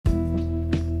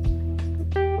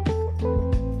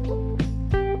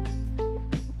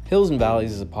Hills and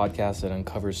Valleys is a podcast that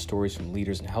uncovers stories from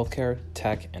leaders in healthcare,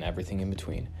 tech, and everything in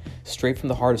between. Straight from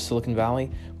the heart of Silicon Valley,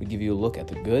 we give you a look at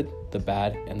the good, the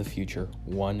bad, and the future,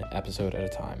 one episode at a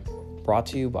time. Brought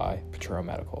to you by Potrero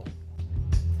Medical.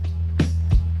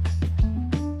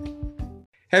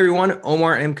 Hey everyone,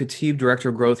 Omar M. Khatib, Director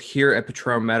of Growth here at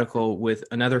Potrero Medical with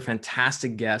another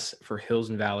fantastic guest for Hills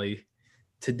and Valley.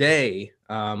 Today,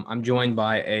 I'm joined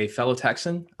by a fellow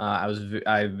Texan.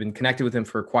 I've been connected with him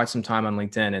for quite some time on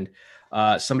LinkedIn,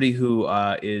 and somebody who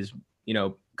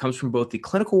comes from both the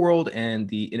clinical world and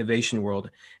the innovation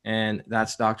world, and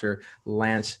that's Dr.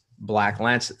 Lance Black.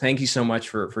 Lance, thank you so much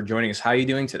for joining us. How are you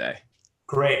doing today?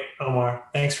 Great, Omar.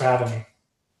 Thanks for having me.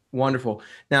 Wonderful.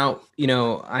 Now,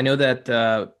 I know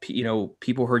that,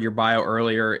 people heard your bio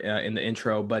earlier in the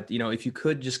intro, but, if you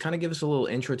could just kind of give us a little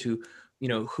intro to,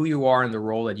 who you are and the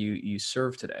role that you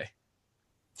serve today.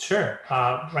 Sure.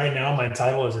 Right now, my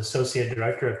title is Associate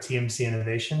Director of TMC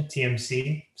Innovation.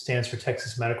 TMC stands for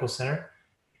Texas Medical Center.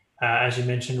 As you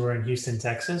mentioned, we're in Houston,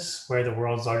 Texas, where the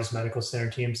world's largest medical center,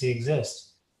 TMC,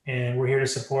 exists. And we're here to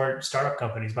support startup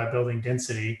companies by building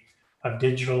density of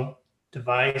digital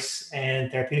device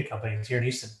and therapeutic companies here in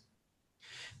Houston.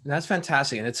 That's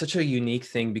fantastic. And it's such a unique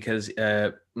thing because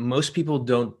most people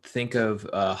don't think of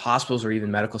hospitals or even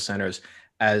medical centers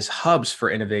as hubs for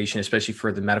innovation, especially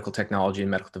for the medical technology and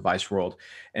medical device world.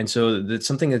 And so that's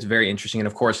something that's very interesting. And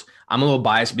of course, I'm a little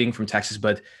biased being from Texas,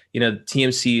 but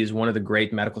TMC is one of the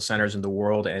great medical centers in the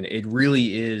world. And it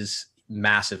really is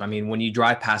massive. I mean, when you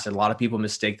drive past it, a lot of people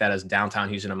mistake that as downtown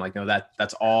Houston. I'm like, no,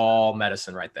 that's all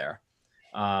medicine right there.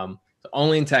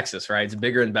 Only in Texas, right? It's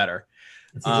bigger and better.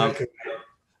 That's exactly right.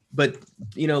 But,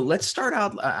 let's start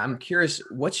out. I'm curious,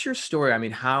 what's your story? I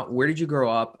mean, where did you grow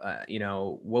up?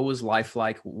 What was life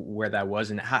like where that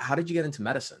was? And how did you get into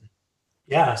medicine?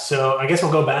 Yeah, so I guess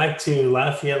we'll go back to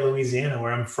Lafayette, Louisiana,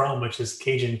 where I'm from, which is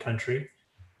Cajun country.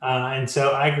 And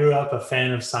so I grew up a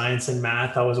fan of science and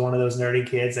math. I was one of those nerdy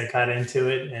kids that got into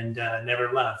it and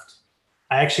never left.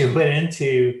 I actually went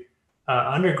into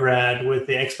undergrad with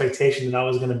the expectation that I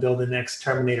was going to build the next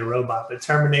Terminator robot, but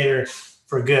Terminator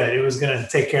for good. It was going to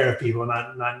take care of people,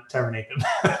 not terminate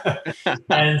them.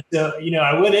 And so,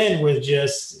 I went in with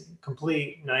just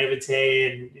complete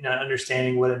naivete and not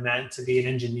understanding what it meant to be an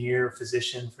engineer, or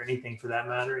physician, for anything for that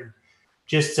matter. And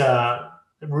just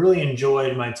really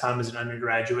enjoyed my time as an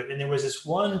undergraduate. And there was this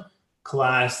one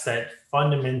class that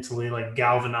fundamentally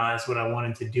galvanized what I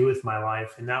wanted to do with my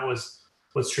life. And that was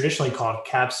what's traditionally called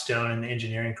capstone in the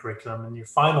engineering curriculum. In your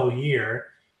final year,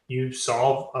 you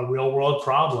solve a real world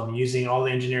problem using all the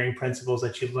engineering principles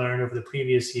that you've learned over the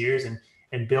previous years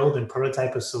and build and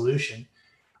prototype a solution.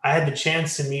 I had the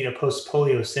chance to meet a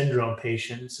post-polio syndrome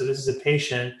patient. So this is a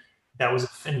patient that was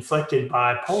inflicted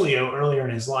by polio earlier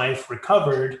in his life,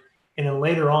 recovered, and then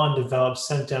later on developed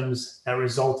symptoms that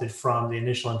resulted from the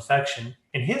initial infection.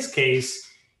 In his case,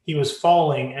 he was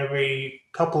falling every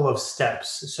couple of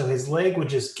steps. So his leg would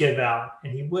just give out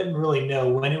and he wouldn't really know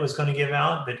when it was going to give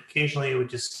out, but occasionally it would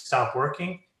just stop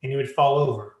working and he would fall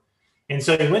over. And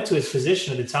so he went to his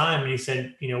physician at the time and he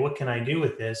said, what can I do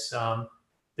with this?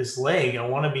 This leg? I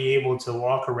want to be able to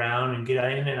walk around and get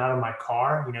in and out of my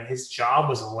car. His job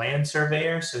was a land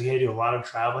surveyor, so he had to do a lot of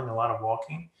traveling, a lot of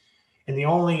walking. And the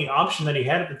only option that he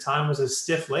had at the time was a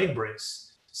stiff leg brace,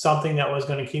 something that was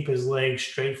going to keep his legs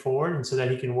straight forward and so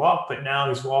that he can walk. But now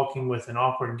he's walking with an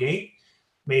awkward gait,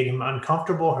 made him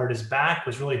uncomfortable, hurt his back,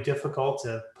 was really difficult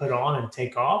to put on and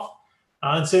take off.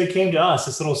 And so he came to us,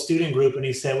 this little student group, and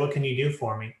he said, what can you do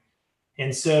for me?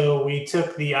 And so we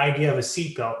took the idea of a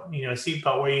seatbelt, a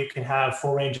seatbelt where you can have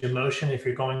full range of motion if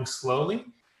you're going slowly.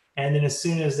 And then as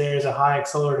soon as there's a high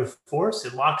accelerative force,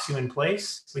 it locks you in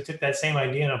place. We took that same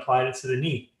idea and applied it to the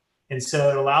knee. And so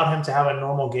it allowed him to have a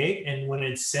normal gait. And when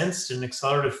it sensed an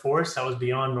accelerative force that was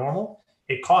beyond normal,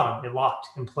 it caught him, it locked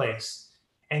in place.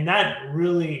 And that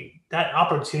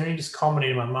opportunity just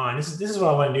culminated in my mind. This is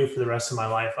what I want to do for the rest of my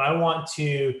life. I want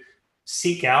to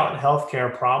seek out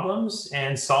healthcare problems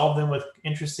and solve them with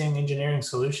interesting engineering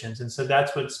solutions. And so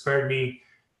that's what spurred me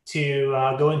to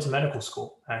go into medical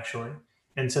school, actually.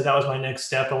 And so that was my next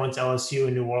step. I went to LSU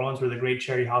in New Orleans, where the great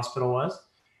charity hospital was,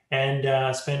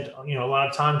 and spent a lot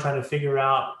of time trying to figure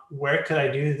out where could I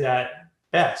do that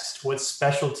best, what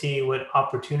specialty, what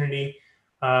opportunity,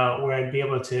 where I'd be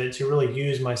able to really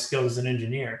use my skills as an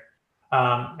engineer.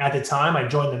 At the time, I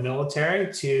joined the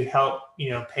military to help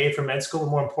pay for med school, but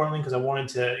more importantly, because I wanted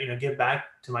to give back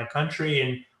to my country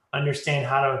and understand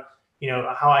how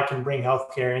I can bring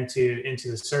healthcare into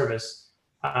the service.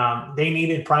 They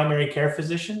needed primary care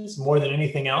physicians more than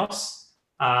anything else.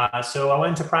 So I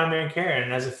went into primary care,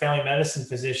 and as a family medicine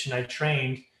physician, I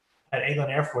trained at Eglin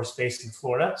Air Force Base in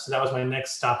Florida. So that was my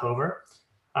next stopover.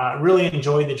 Really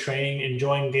enjoyed the training,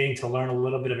 enjoying getting to learn a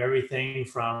little bit of everything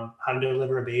from how to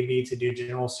deliver a baby to do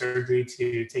general surgery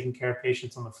to taking care of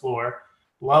patients on the floor.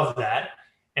 Loved that.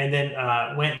 And then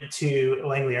went to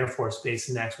Langley Air Force Base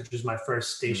next, which was my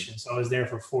first station. So I was there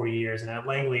for 4 years. And at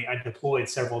Langley, I deployed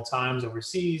several times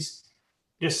overseas,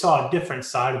 just saw a different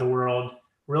side of the world,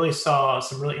 really saw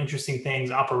some really interesting things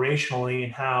operationally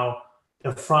and how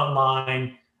the front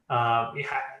line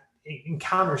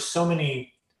encounters so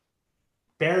many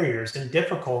barriers and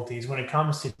difficulties when it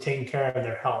comes to taking care of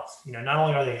their health. Not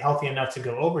only are they healthy enough to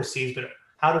go overseas, but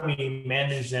how do we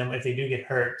manage them if they do get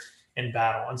hurt in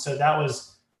battle? And so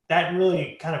that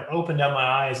really kind of opened up my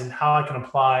eyes and how I can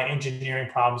apply engineering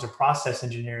problems or process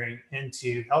engineering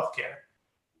into healthcare.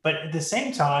 But at the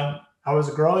same time, I was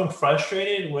growing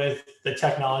frustrated with the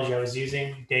technology I was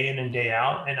using day in and day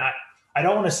out. And I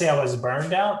don't want to say I was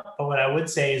burned out, but what I would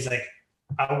say is like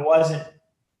I wasn't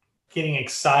getting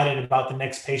excited about the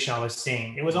next patient I was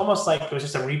seeing. It was almost like it was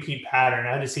just a repeat pattern.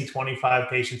 I had to see 25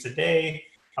 patients a day.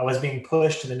 I was being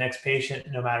pushed to the next patient,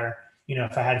 no matter,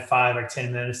 if I had 5 or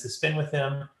 10 minutes to spend with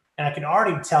them. And I can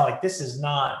already tell, like, this is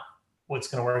not what's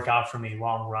going to work out for me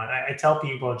long run. I tell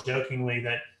people jokingly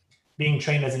that being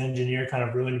trained as an engineer kind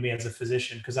of ruined me as a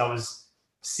physician because I was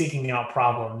seeking out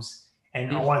problems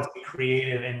and I wanted to be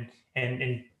creative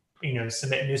and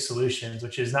submit new solutions,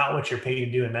 which is not what you're paid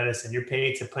to do in medicine. You're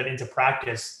paid to put into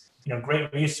practice,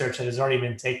 great research that has already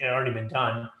been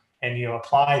done, and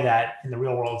apply that in the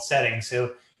real world setting.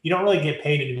 So you don't really get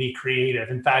paid to be creative.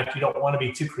 In fact, you don't want to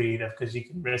be too creative because you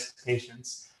can risk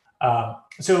patients. When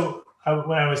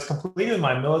I was completed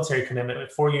my military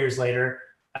commitment 4 years later,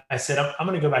 I said, I'm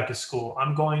going to go back to school.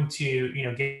 I'm going to,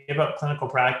 give up clinical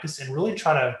practice and really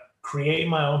try to create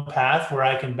my own path where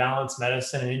I can balance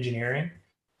medicine and engineering.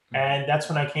 And that's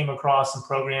when I came across some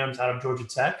programs out of Georgia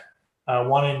Tech,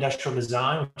 one in industrial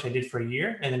design, which I did for a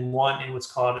year, and then one in what's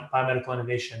called biomedical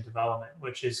innovation and development,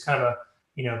 which is kind of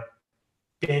a,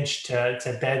 bench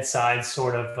to bedside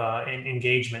sort of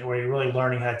engagement where you're really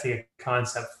learning how to take a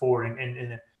concept forward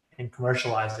and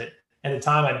commercialize it. At the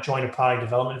time, I joined a product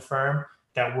development firm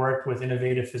that worked with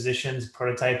innovative physicians,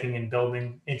 prototyping and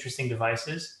building interesting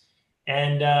devices.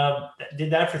 And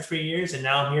did that for 3 years. And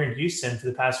now I'm here in Houston for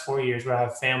the past 4 years where I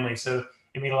have family. So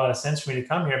it made a lot of sense for me to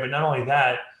come here. But not only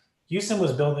that, Houston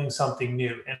was building something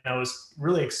new. And I was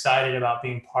really excited about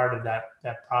being part of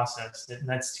that process. And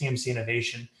that's TMC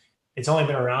Innovation. It's only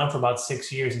been around for about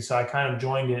 6 years. And so I kind of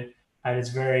joined it at its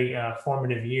very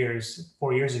formative years,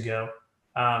 4 years ago.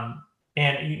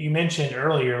 And you mentioned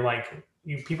earlier, like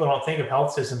people don't think of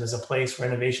health systems as a place where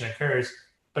innovation occurs,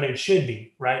 but it should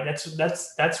be, right? That's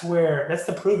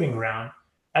the proving ground.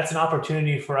 That's an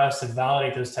opportunity for us to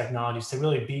validate those technologies, to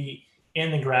really be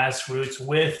in the grassroots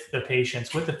with the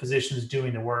patients, with the physicians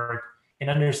doing the work, and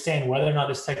understand whether or not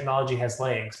this technology has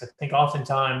legs. I think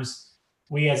oftentimes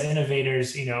we as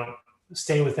innovators,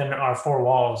 stay within our 4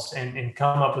 walls and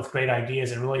come up with great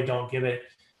ideas and really don't give it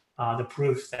the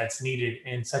proof that's needed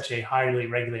in such a highly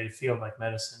regulated field like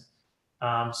medicine.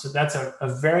 So that's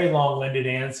a very long-winded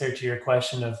answer to your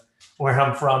question of where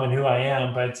I'm from and who I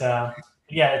am. But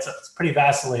yeah, it's pretty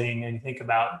vacillating and you think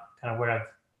about kind of where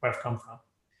I've come from.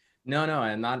 No,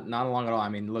 and not long at all. I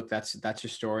mean, look, that's your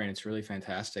story, and it's really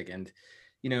fantastic. And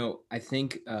I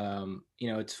think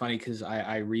it's funny because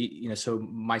I read, so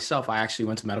myself, I actually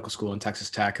went to medical school in Texas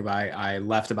Tech, but I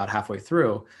left about halfway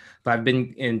through. But I've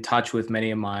been in touch with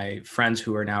many of my friends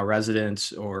who are now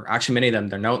residents, or actually many of them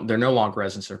they're no longer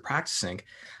residents, they're practicing.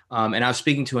 And I was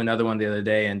speaking to another one the other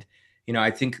day, and I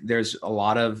think there's a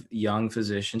lot of young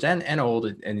physicians and old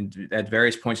and at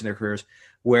various points in their careers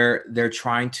where they're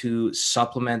trying to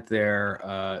supplement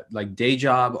their like day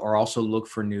job or also look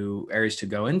for new areas to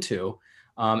go into.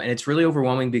 And it's really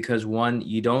overwhelming because one,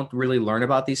 you don't really learn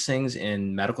about these things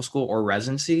in medical school or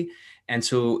residency. And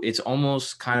so it's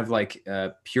almost kind of like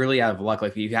purely out of luck.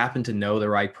 Like if you happen to know the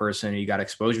right person and you got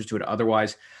exposure to it.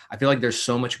 Otherwise, I feel like there's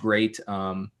so much great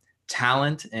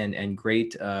talent and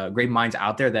great minds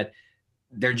out there that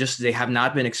they have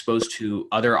not been exposed to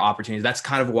other opportunities. That's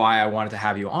kind of why I wanted to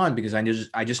have you on, because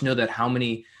I just know that how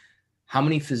many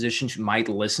physicians might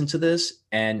listen to this,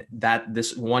 and that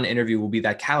this one interview will be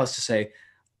that catalyst to say,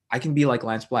 I can be like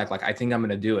Lance Black. Like, I think I'm going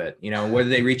to do it, whether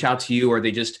they reach out to you or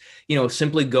they just,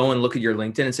 simply go and look at your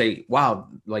LinkedIn and say, wow,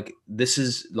 like this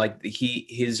is like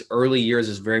his early years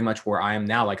is very much where I am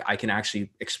now. Like I can actually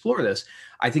explore this.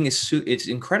 I think it's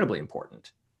incredibly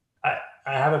important.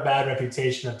 I have a bad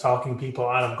reputation of talking people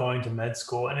out of going to med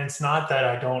school. And it's not that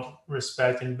I don't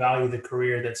respect and value the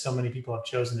career that so many people have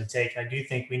chosen to take. I do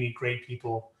think we need great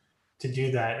people to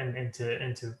do that and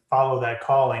to follow that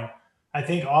calling. I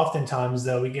think oftentimes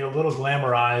though we get a little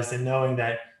glamorized in knowing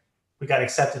that we got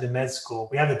accepted to med school.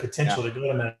 We have the Yeah. potential to go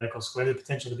to medical school. We have the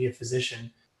potential to be a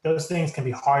physician. Those things can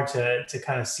be hard to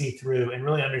kind of see through and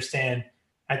really understand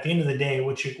at the end of the day,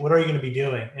 what are you going to be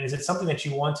doing? And is it something that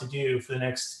you want to do for the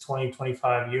next 20,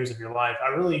 25 years of your life? I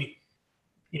really,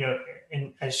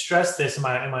 and I stress this in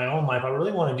my own life. I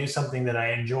really want to do something that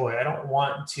I enjoy. I don't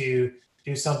want to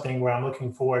do something where I'm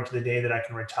looking forward to the day that I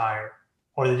can retire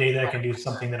or the day that I can do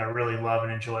something that I really love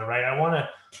and enjoy. Right? I want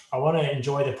to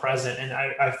enjoy the present, and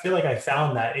I feel like I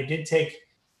found that.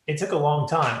 It took a long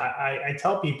time. I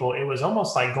tell people it was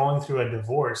almost like going through a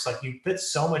divorce. Like you put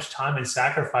so much time and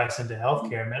sacrifice into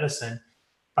healthcare medicine.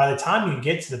 By the time you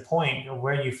get to the point of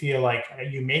where you feel like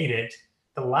you made it,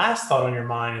 the last thought on your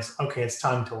mind is, okay, it's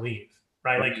time to leave,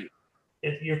 right? Like Right.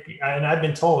 and I've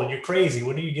been told you're crazy.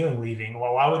 What are you doing leaving?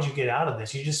 Well, why would you get out of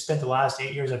this? You just spent the last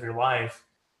 8 years of your life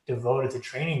devoted to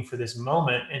training for this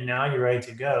moment, and now you're ready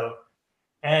to go.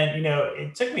 And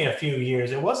it took me a few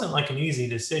years. It wasn't like an easy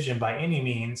decision by any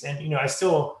means. And I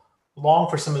still long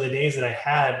for some of the days that I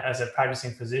had as a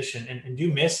practicing physician, and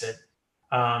do miss it.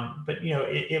 But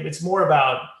it's more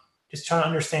about just trying to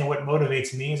understand what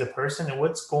motivates me as a person and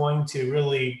what's going to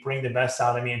really bring the best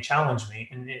out of me and challenge me.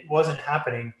 And it wasn't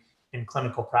happening in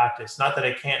clinical practice. Not that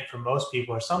I can't for most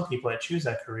people or some people that choose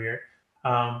that career,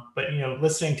 but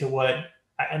listening to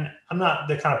and I'm not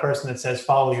the kind of person that says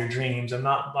follow your dreams. I'm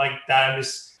not like that. I'm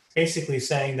just basically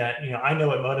saying that I know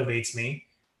what motivates me,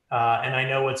 and I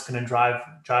know what's going to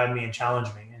drive me and challenge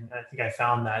me. And I think I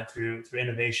found that through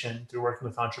innovation, through working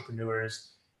with entrepreneurs,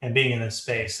 and being in this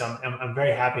space. So I'm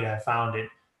very happy to have found it.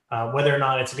 Whether or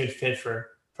not it's a good fit for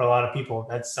a lot of people,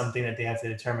 that's something that they have to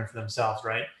determine for themselves,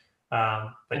 right?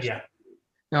 But yeah,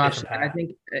 No, different absolutely. And I path.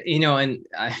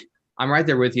 think, I'm right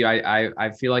there with you.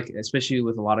 I feel like, especially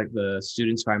with a lot of the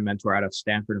students who I mentor out of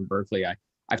Stanford and Berkeley,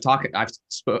 I've talked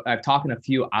a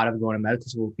few out of going to medical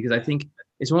school because I think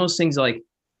it's one of those things like,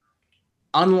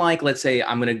 unlike, let's say,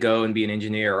 I'm going to go and be an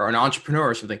engineer or an entrepreneur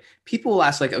or something, people will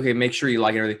ask like, okay, make sure you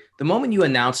like everything. The moment you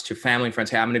announce to family and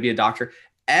friends, hey, I'm going to be a doctor,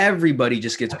 everybody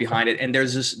just gets behind it. And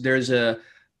there's a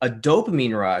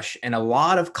dopamine rush and a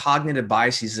lot of cognitive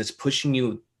biases that's pushing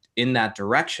you in that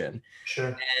direction.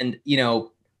 Sure. And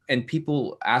and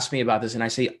people ask me about this, and I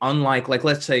say, unlike, like,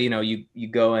 let's say, you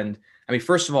go and, I mean,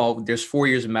 first of all, there's 4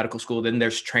 years of medical school, then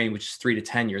there's training, which is 3 to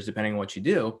 10 years depending on what you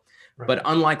do. Right. But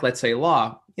unlike, let's say,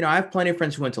 law, I have plenty of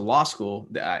friends who went to law school.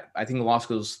 I think the law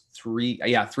school is 3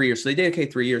 years, so they did okay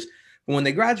 3 years. But when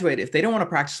they graduate, if they don't want to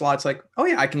practice law, it's like, oh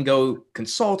yeah, I can go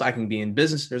consult, I can be in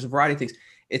business, there's a variety of things.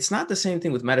 It's not the same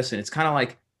thing with medicine. It's kind of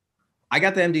like, I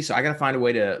got the MD, so I got to find a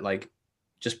way to like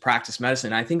just practice medicine.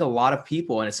 And I think a lot of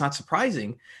people, and it's not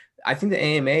surprising, I think the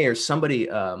AMA or somebody,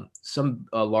 some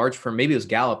large firm, maybe it was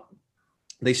Gallup,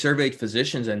 they surveyed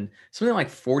physicians, and something like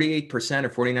 48% or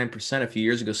 49% a few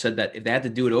years ago said that if they had to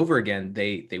do it over again,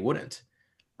 they wouldn't.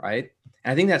 Right.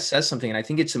 And I think that says something. And I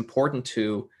think it's important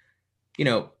to, you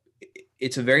know,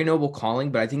 it's a very noble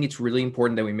calling, but I think it's really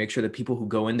important that we make sure that people who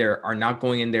go in there are not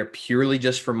going in there purely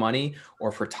just for money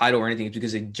or for title or anything. It's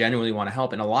because they genuinely want to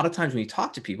help. And a lot of times when you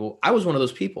talk to people, I was one of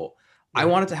those people. I Yeah.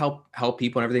 wanted to help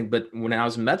people and everything. But when I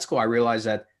was in med school, I realized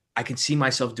that I could see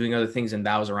myself doing other things, and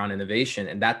that was around innovation.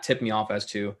 And that tipped me off as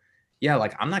to, yeah,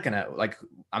 like I'm not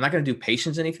gonna do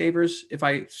patients any favors if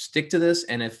I stick to this.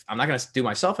 And if I'm not gonna do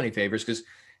myself any favors, because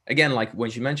again, like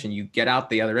what you mentioned, you get out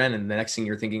the other end and the next thing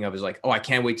you're thinking of is like, oh, I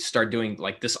can't wait to start doing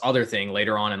like this other thing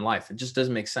later on in life. It just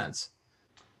doesn't make sense.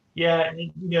 Yeah,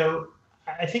 and,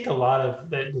 I think a lot of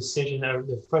the decision or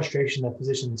the frustration that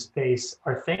physicians face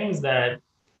are things that,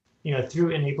 through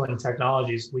enabling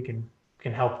technologies we can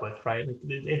help with, right? Like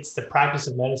it's the practice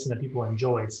of medicine that people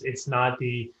enjoy. It's not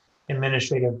the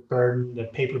administrative burden, the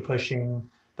paper pushing,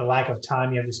 the lack of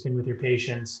time you have to spend with your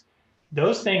patients.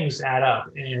 Those things add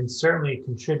up and certainly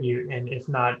contribute, and if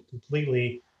not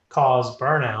completely cause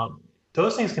burnout,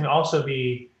 those things can also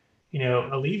be,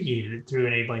 alleviated through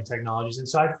enabling technologies. And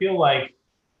so I feel like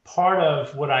part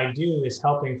of what I do is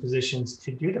helping physicians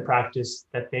to do the practice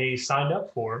that they signed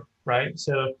up for, right?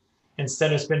 So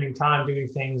instead of spending time doing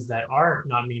things that are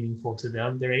not meaningful to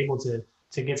them, they're able to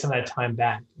get some of that time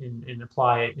back and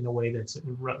apply it in a way that's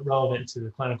relevant to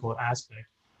the clinical aspect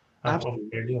of what Absolutely.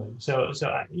 they're doing.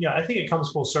 I think it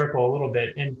comes full circle a little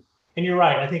bit. And you're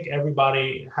right. I think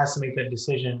everybody has to make that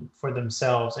decision for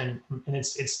themselves, and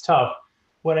it's tough.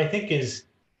 What I think is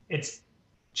it's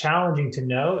challenging to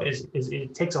know is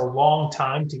it takes a long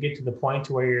time to get to the point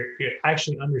to where you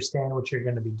actually understand what you're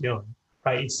going to be doing,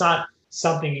 right? It's not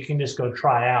something you can just go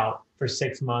try out for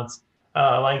 6 months.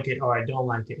 I like it or I don't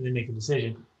like it, and then make a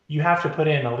decision. you have to put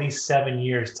in at least 7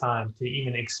 years time to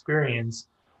even experience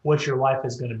what your life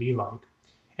is going to be like.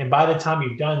 And by the time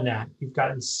you've done that, you've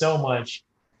gotten so much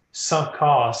sunk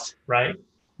cost, right?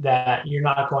 That you're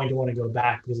not going to want to go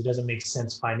back because it doesn't make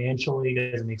sense financially,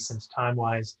 it doesn't make sense time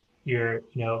wise. You're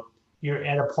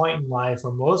at a point in life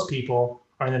where most people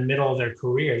are in the middle of their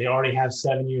career. They already have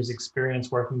 7 years experience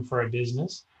working for a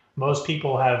business. Most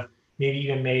people have maybe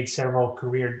even made several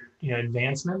career,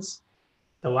 advancements.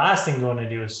 The last thing you want to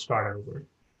do is start over.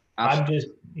 I'm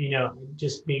Absolutely.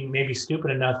 just being maybe stupid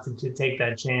enough to take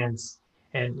that chance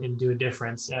and do a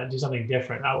difference, do something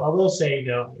different. I will say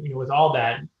though, with all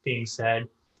that being said,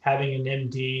 having an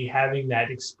MD, having that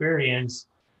experience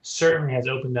certainly has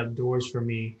opened up doors for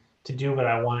me to do what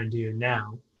I want to do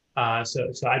now.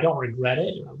 So I don't regret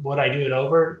it. Would I do it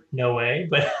over? No way.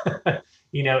 But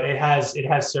it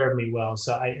has served me well.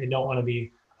 So I don't want to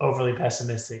be overly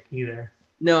pessimistic either.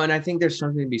 No, and I think there's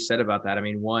something to be said about that. I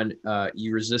mean, one,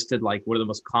 you resisted like one of the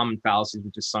most common fallacies,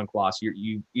 which is sunk loss.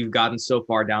 You've gotten so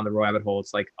far down the rabbit hole.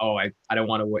 It's like, oh, I don't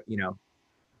want to,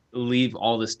 leave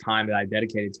all this time that I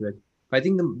dedicated to it. But I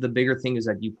think the bigger thing is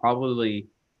that you probably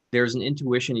there's an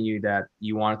intuition in you that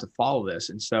you wanted to follow this.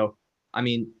 And so, I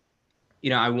mean,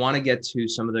 I want to get to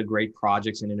some of the great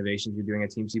projects and innovations you're doing at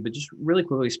TMC, but just really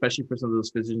quickly, especially for some of those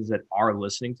physicians that are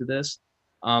listening to this,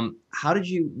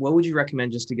 what would you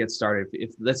recommend just to get started?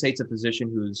 If let's say it's a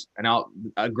physician who's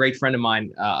a great friend of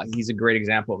mine, he's a great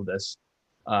example of this.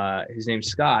 His name's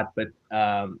Scott, but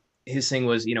his thing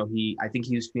was, I think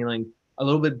he was feeling a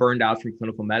little bit burned out from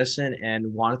clinical medicine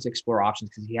and wanted to explore options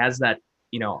because he has that,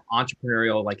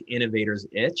 entrepreneurial, like innovator's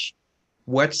itch.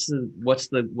 What's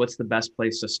the best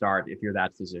place to start if you're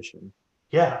that physician?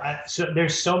 Yeah, so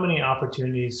there's so many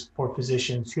opportunities for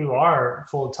physicians who are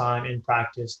full-time in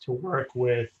practice to work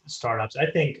with startups.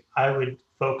 I think I would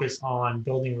focus on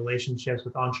building relationships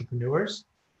with entrepreneurs,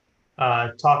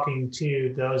 talking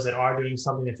to those that are doing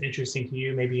something that's interesting to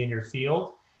you, maybe in your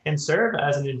field, and serve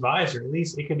as an advisor. At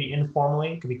least it could be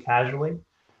informally, it could be casually,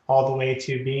 all the way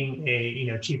to being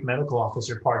a chief medical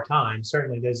officer part-time.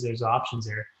 Certainly, there's options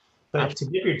there. But to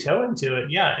dip your toe into it,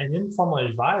 yeah, an informal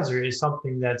advisor is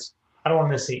something that's, I don't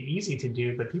want to say easy to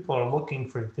do, but people are looking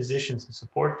for physicians to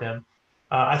support them.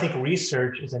 I think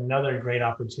research is another great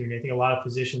opportunity. I think a lot of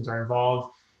physicians are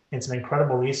involved in some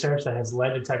incredible research that has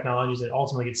led to technologies that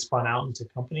ultimately get spun out into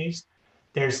companies.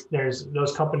 There's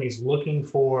those companies looking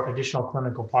for additional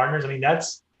clinical partners. I mean,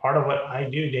 that's part of what I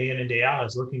do day in and day out,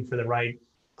 is looking for the right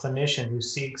clinician who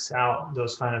seeks out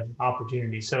those kind of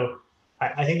opportunities. So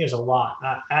I think there's a lot.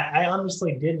 I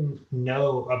honestly didn't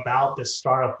know about the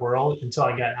startup world until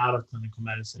I got out of clinical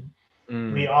medicine. We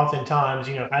Mm. oftentimes,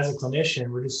 as a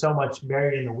clinician, we're just so much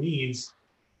buried in the weeds.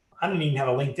 I don't even have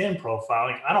a LinkedIn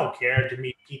profile. Like, I don't care to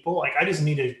meet people. Like, I just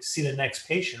need to see the next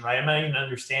patient, right? I'm not even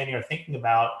understanding or thinking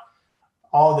about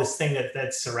all this thing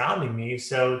that's surrounding me.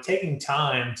 So taking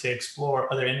time to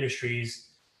explore other industries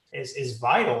is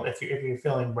vital if you're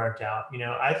feeling burnt out.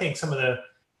 I think some of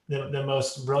the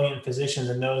most brilliant physicians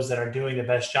and those that are doing the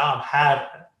best job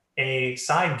have a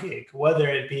side gig, whether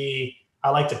it be I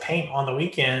like to paint on the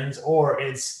weekends, or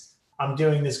it's I'm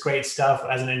doing this great stuff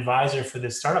as an advisor for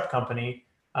this startup company.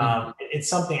 Mhm. It's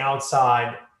something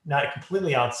outside, not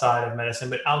completely outside of medicine,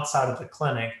 but outside of the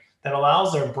clinic, that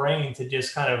allows their brain to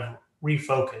just kind of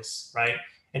refocus, right,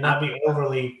 and not be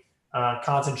overly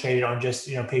concentrated on just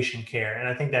patient care. And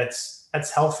I think that's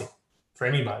healthy for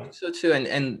anybody. So too,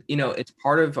 and it's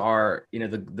part of our,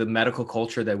 the medical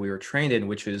culture that we were trained in,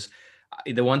 which is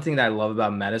the one thing that I love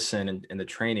about medicine and the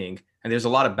training. And there's a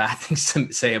lot of bad things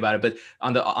to say about it, but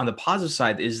on the positive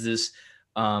side is this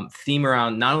theme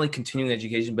around not only continuing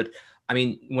education, but I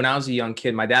mean, when I was a young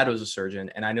kid, my dad was a surgeon,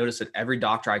 and I noticed that every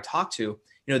doctor I talked to,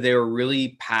 they were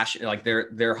really passionate. Like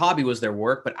their hobby was their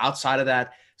work, but outside of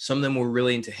that, some of them were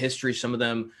really into history. Some of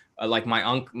them like my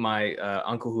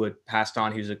uncle who had passed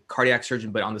on, he was a cardiac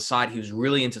surgeon, but on the side he was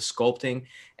really into sculpting.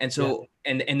 And Yeah, so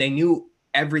and they knew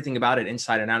everything about it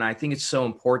inside and out. And I think it's so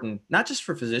important, not just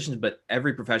for physicians but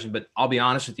every profession. But I'll be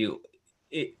honest with you,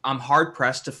 I'm hard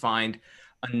pressed to find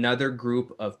another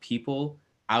group of people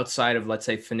outside of, let's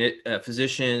say,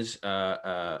 physicians,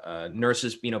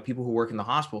 nurses, people who work in the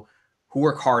hospital, who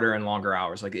work harder and longer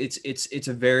hours. Like it's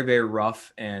a very, very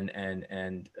rough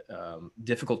and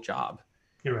difficult job.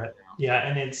 you're right. Yeah,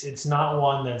 and it's not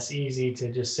one that's easy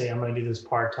to just say I'm going to do this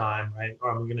part time, right?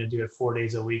 Or I'm going to do it 4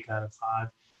 days a week out of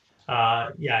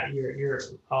five. Yeah, you're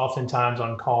oftentimes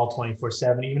on call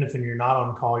 24/7. Even if you're not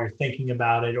on call, you're thinking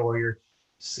about it, or you're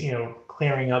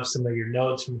clearing up some of your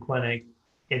notes from clinic.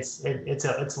 It's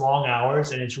long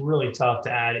hours, and it's really tough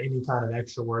to add any kind of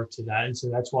extra work to that. And so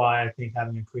that's why I think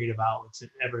having a creative outlet's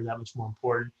ever that much more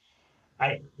important.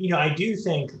 I do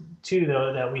think too,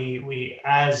 though, that we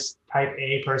as type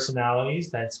A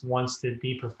personalities that wants to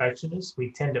be perfectionists,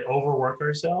 we tend to overwork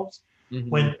ourselves.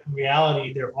 When Hmm. in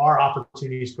reality, there are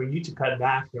opportunities for you to cut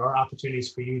back. There are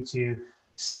opportunities for you to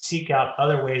seek out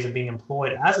other ways of being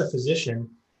employed as a physician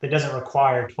that doesn't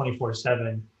require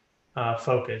 24/7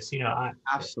 focus.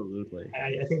 Absolutely.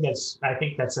 I think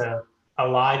that's a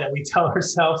lie that we tell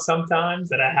ourselves sometimes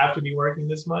that I have to be working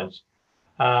this much.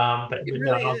 It No, I really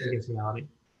don't think is. it's reality.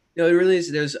 No, it really is.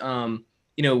 There's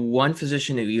one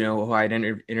physician who, who I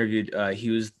interviewed.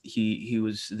 He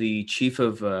was the chief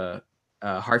of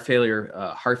heart failure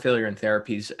and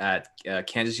therapies at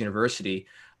Kansas University.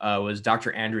 Was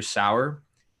Dr. Andrew Sauer,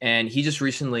 and he just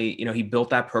recently, he built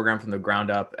that program from the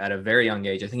ground up at a very young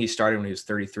age. I think he started when he was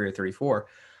 33 or 34.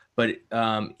 But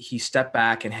he stepped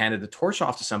back and handed the torch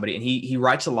off to somebody, and he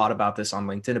writes a lot about this on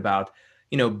LinkedIn about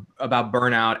about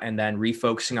burnout and then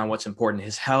refocusing on what's important,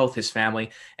 his health, his family.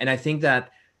 And I think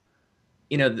that,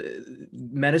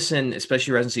 medicine,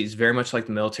 especially residency, is very much like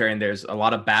the military. And there's a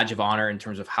lot of badge of honor in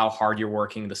terms of how hard you're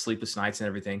working, the sleepless nights and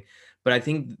everything. But I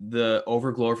think the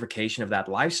over glorification of that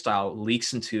lifestyle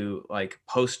leaks into like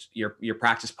post your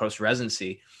practice post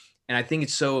residency. And I think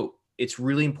it's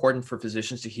really important for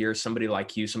physicians to hear somebody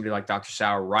like you, somebody like Dr.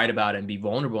 Sauer write about it and be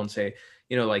vulnerable and say,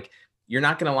 like, you're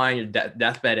not going to lie on your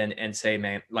deathbed and say,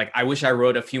 man, like, I wish I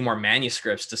wrote a few more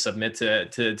manuscripts to submit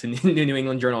to New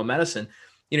England Journal of Medicine.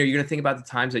 You're going to think about the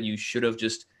times that you should have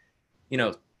just, you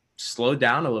know, slowed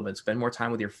down a little bit, spend more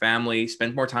time with your family,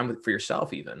 spend more time for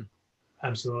yourself even.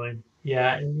 Absolutely.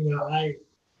 Yeah. And,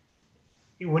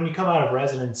 when you come out of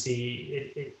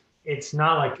residency, it's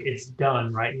not like it's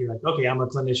done, right? You're like, okay, I'm a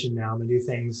clinician now. I'm gonna do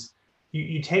things.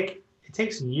 It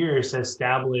takes years to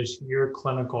establish your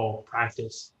clinical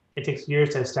practice. It takes years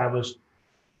to establish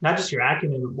not just your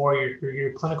acumen, but more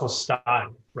your clinical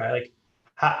style, right? Like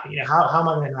how am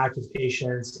I going to interact with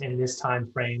patients in this time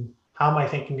frame? How am I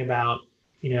thinking about,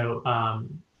 you know,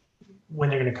 um, when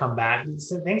they're going to come back? It's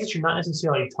things that you're not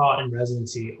necessarily taught in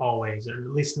residency always, or at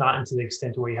least not to the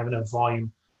extent to where you have enough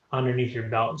volume underneath your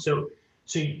belt. So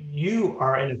you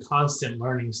are in a constant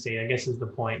learning state, I guess is the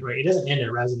point, right? It doesn't end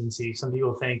at residency. Some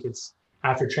people think it's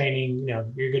after training,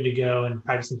 you're good to go and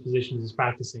practicing physicians is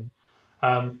practicing.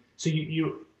 So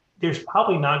there's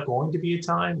probably not going to be a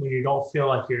time when you don't feel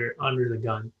like you're under the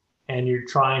gun and you're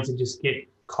trying to just get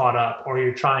caught up or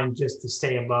you're trying just to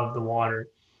stay above the water.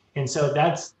 And so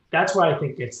that's where I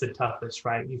think it's the toughest,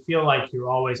 right? You feel like you're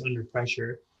always under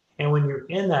pressure. And when you're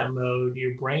in that mode,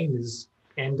 your brain is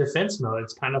in defense mode.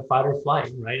 It's kind of fight or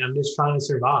flight, right? I'm just trying to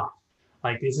survive.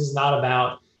 Like this is not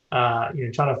about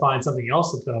trying to find something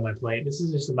else to put on my plate. This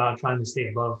is just about trying to stay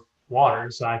above water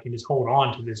so I can just hold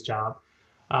on to this job.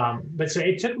 But so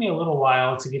it took me a little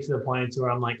while to get to the point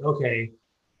where I'm like, okay,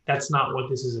 that's not what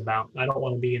this is about. I don't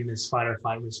want to be in this fight or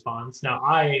flight response. Now,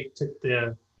 I took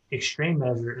the extreme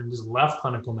measure and just left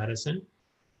clinical medicine.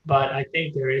 But I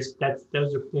think there's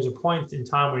a point in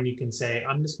time when you can say,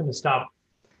 I'm just going to stop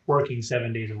working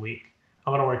 7 days a week.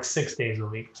 I'm going to work 6 days a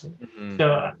week. Mm-hmm.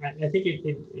 So I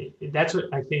think that's what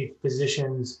I think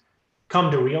physicians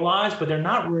come to realize, but they're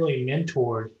not really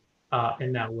mentored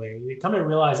in that way. They come to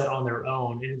realize that on their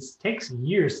own, and it takes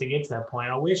years to get to that point.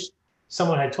 I wish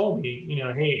someone had told me,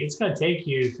 hey, it's going to take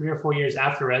you 3 or 4 years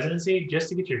after residency just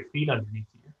to get your feet underneath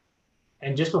you,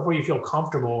 and just before you feel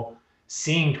comfortable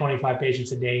seeing 25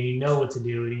 patients a day, you know what to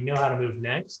do, and you know how to move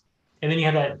next, and then you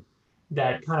have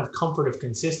that kind of comfort of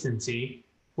consistency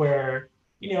where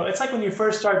it's like when you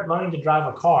first start learning to drive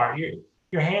a car.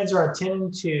 Your hands are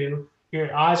attended to,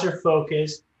 your eyes are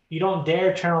focused. You don't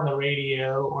dare turn on the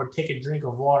radio or take a drink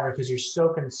of water because you're so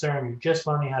concerned. You're just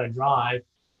learning how to drive.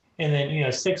 And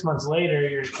then, 6 months later,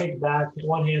 you're kicked back,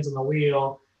 one hand's on the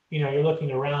wheel, you're looking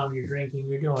around, you're drinking,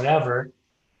 you're doing whatever.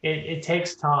 It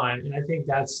takes time. And I think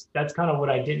that's kind of what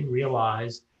I didn't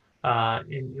realize. And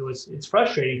it's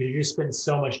frustrating because you just spend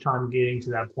so much time getting to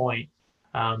that point.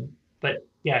 But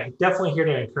yeah, definitely here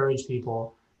to encourage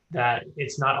people that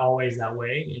it's not always that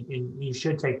way. And you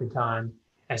should take the time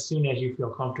as soon as you feel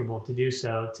comfortable to do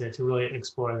so to really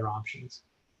explore their options.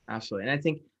 Absolutely. And I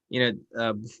think,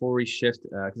 before we shift,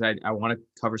 because I want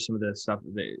to cover some of the stuff,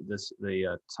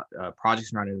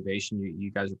 projects around innovation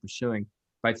you guys are pursuing.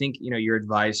 But I think, your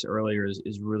advice earlier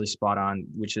is really spot on,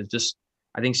 which is just,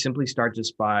 I think simply start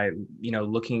just by,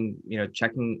 looking,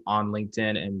 checking on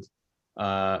LinkedIn and,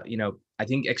 I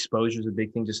think exposure is a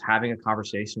big thing, just having a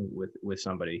conversation with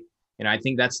somebody. I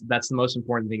think that's the most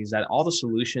important thing, is that all the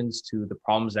solutions to the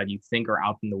problems that you think are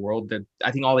out in the world, that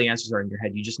I think all the answers are in your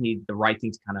head. You just need the right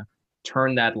thing to kind of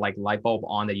turn that like light bulb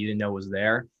on that you didn't know was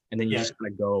there. And then you Yeah. just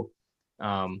kind of go.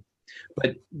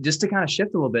 But just to kind of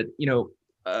shift a little bit,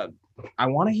 I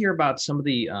want to hear about some of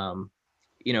the,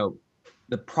 you know,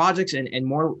 the projects and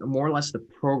more or less the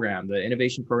program, the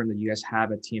innovation program that you guys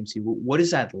have at TMC. What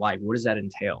is that like? What does that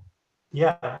entail?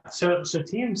 Yeah. So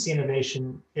TMC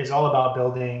Innovation is all about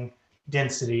building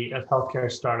density of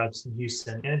healthcare startups in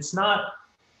Houston, and it's not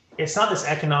this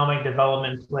economic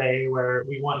development play where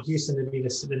we want Houston to be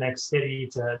the next city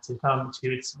to come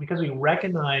to. It's because we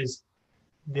recognize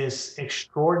this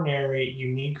extraordinary,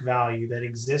 unique value that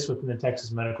exists within the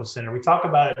Texas Medical Center. We talk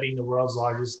about it being the world's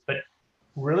largest, but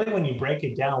really, when you break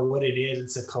it down, what it is,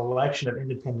 it's a collection of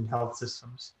independent health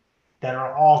systems that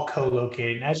are all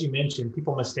co-located. And as you mentioned,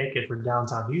 people mistake it for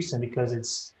downtown Houston because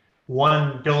it's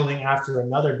one building after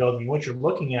another building. What you're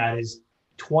looking at is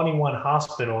 21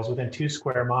 hospitals within 2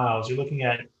 square miles. You're looking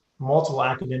at multiple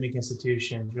academic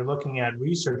institutions. You're looking at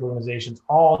research organizations,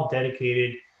 all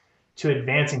dedicated to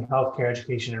advancing healthcare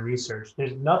education and research.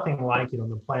 There's nothing like it on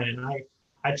the planet. And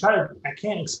I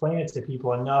can't explain it to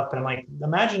people enough, but I'm like,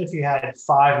 imagine if you had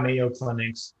 5 Mayo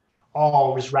clinics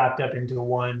all just wrapped up into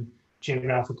one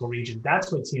geographical region.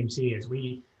 That's what TMC is.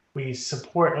 We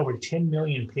support over 10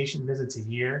 million patient visits a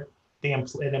year.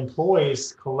 It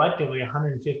employs collectively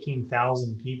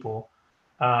 115,000 people.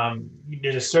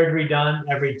 There's a surgery done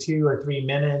every 2 or 3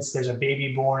 minutes. There's a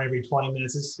baby born every 20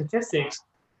 minutes. The statistics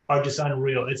are just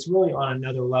unreal. It's really on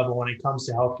another level when it comes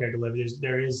to healthcare delivery.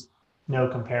 There is no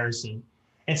comparison.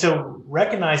 And so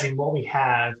recognizing what we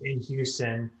have in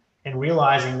Houston and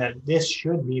realizing that this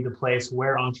should be the place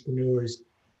where entrepreneurs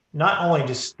not only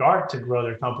just start to grow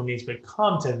their companies, but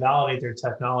come to validate their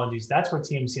technologies. That's where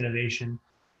TMC Innovation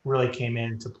really came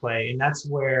into play. And that's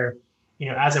where,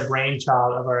 as a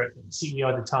brainchild of our CEO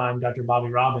at the time, Dr. Bobby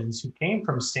Robbins, who came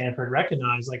from Stanford,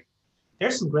 recognized like,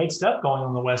 there's some great stuff going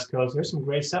on the West Coast. There's some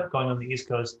great stuff going on the East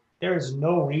Coast. There is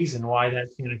no reason why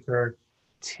that can't occur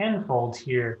tenfold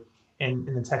here in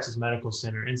the Texas Medical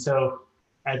Center. And so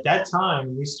at that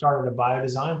time, we started a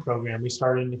biodesign program. We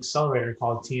started an accelerator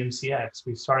called TMCX.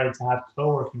 We started to have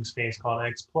co-working space called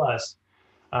X Plus.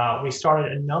 We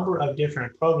started a number of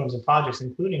different programs and projects,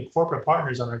 including corporate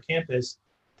partners on our campus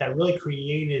that really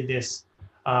created this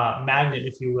magnet,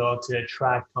 if you will, to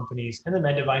attract companies in the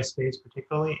med device space,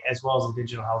 particularly, as well as the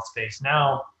digital health space.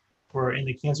 Now we're in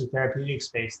the cancer therapeutic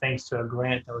space, thanks to a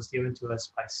grant that was given to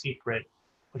us by CPRIT,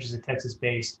 which is a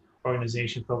Texas-based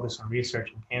organization focused on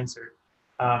research in cancer.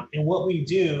 And what we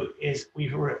do is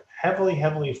we were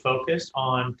heavily focused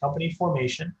on company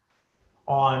formation,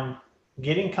 on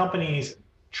getting companies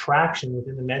traction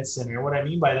within the med center. And what I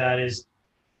mean by that is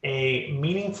a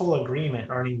meaningful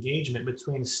agreement or an engagement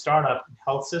between startup and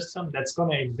health system that's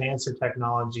going to advance their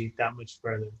technology that much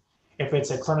further. If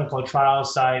it's a clinical trial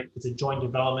site, if it's a joint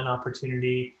development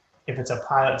opportunity, if it's a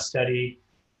pilot study,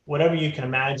 whatever you can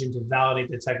imagine to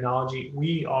validate the technology,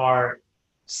 we are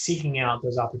seeking out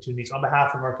those opportunities on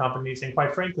behalf of our companies and,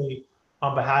 quite frankly,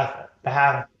 on behalf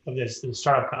of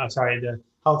the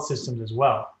health systems as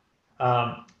well.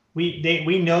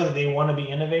 We know that they want to be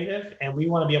innovative, and we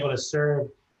want to be able to serve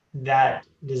that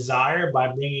desire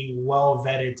by bringing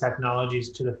well-vetted technologies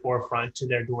to the forefront, to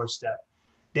their doorstep.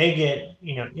 They get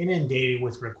inundated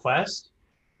with requests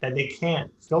that they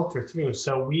can't filter through.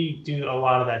 So we do a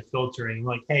lot of that filtering.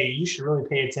 Like, hey, you should really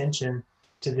pay attention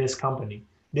to this company.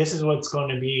 This is what's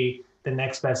going to be the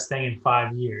next best thing in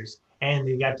 5 years. And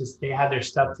they have their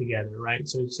stuff together, right?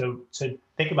 So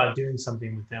think about doing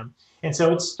something with them. And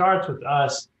so it starts with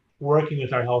us working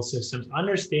with our health systems,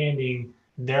 understanding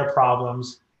their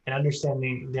problems and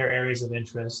understanding their areas of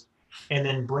interest, and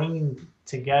then bringing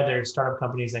together startup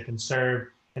companies that can serve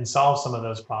and solve some of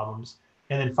those problems,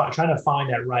 and then trying to find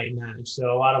that right match.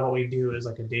 So a lot of what we do is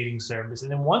like a dating service. And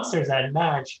then once there's that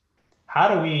match, how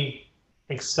do we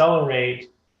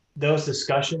accelerate those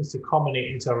discussions to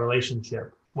culminate into a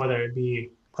relationship, whether it be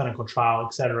clinical trial,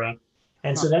 et cetera.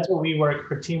 And so that's what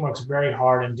our team works very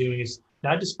hard in doing, is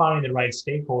not just finding the right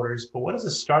stakeholders, but what does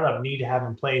a startup need to have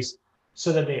in place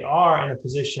so that they are in a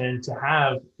position to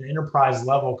have an enterprise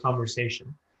level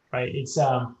conversation, right? It's,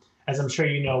 as I'm sure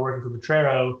you know, working for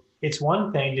Potrero, it's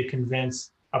one thing to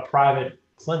convince a private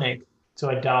clinic to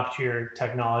adopt your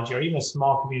technology, or even a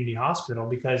small community hospital,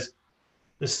 because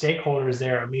the stakeholders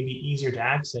there may be easier to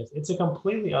access. It's a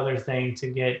completely other thing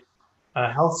to get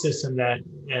a health system that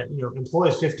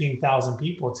employs 15,000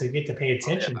 people to get to pay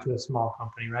attention to a small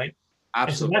company, right?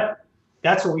 Absolutely. And so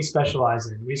that's what we specialize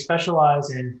in. We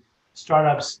specialize in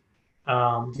startups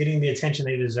getting the attention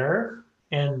they deserve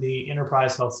in the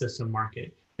enterprise health system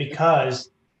market, because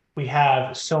we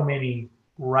have so many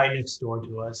right next door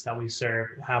to us that we serve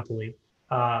happily.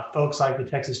 Folks like the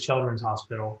Texas Children's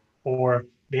Hospital, or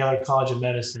Baylor College of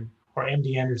Medicine, or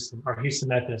MD Anderson or Houston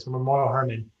Methodist or Memorial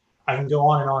Hermann. I can go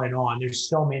on and on and on. There's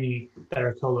so many that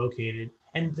are co-located.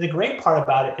 And the great part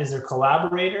about it is they're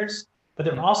collaborators, but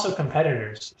they're also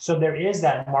competitors. So there is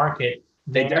that market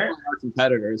They there. definitely are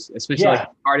competitors, especially like Yeah.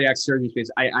 cardiac surgery space.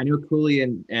 I know Cooley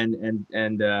and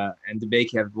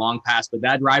DeBakey have long passed, but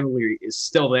that rivalry is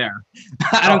still there.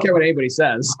 I don't care what anybody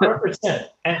says. 100%.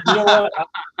 And you know what?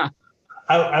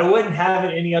 I wouldn't have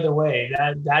it any other way.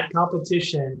 That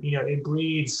competition, it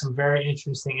breeds some very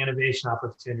interesting innovation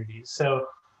opportunities. So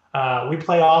we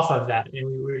play off of that,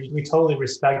 and we totally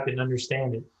respect it and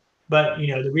understand it. But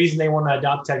the reason they want to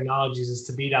adopt technologies is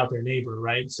to beat out their neighbor,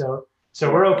 right? So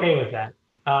we're okay with that.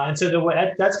 And so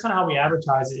that's kind of how we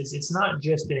advertise it. It's not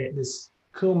just this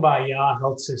kumbaya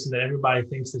health system that everybody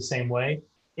thinks the same way.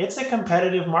 It's a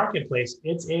competitive marketplace.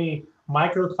 It's a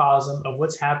microcosm of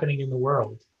what's happening in the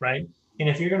world, right? And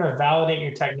if you're going to validate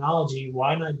your technology,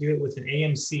 why not do it with an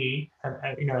AMC,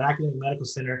 an academic medical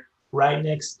center, right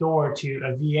next door to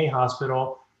a VA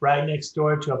hospital, right next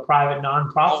door to a private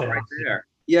nonprofit? All right there.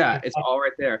 Yeah, it's all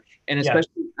right there. And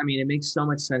especially, yeah. I mean, it makes so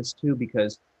much sense too,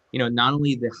 because, not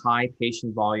only the high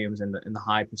patient volumes and the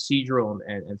high procedural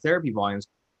and therapy volumes,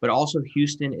 but also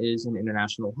Houston is an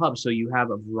international hub. So you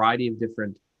have a variety of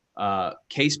different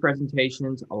case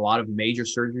presentations. A lot of major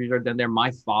surgeries are done there.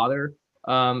 My father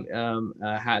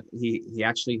he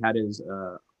actually had his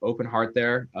open heart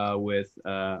there with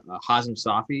Hazem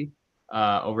Safi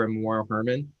over at Memorial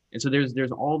Hermann. And so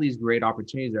there's all these great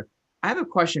opportunities there. I have a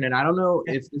question, and I don't know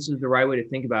if this is the right way to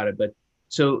think about it, but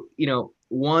so,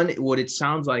 one, what it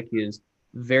sounds like is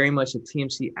very much a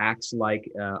TMC acts like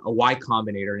a Y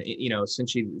Combinator.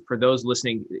 Essentially for those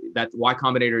listening, that Y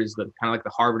Combinator is the kind of like the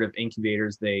Harvard of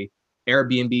incubators. They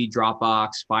Airbnb,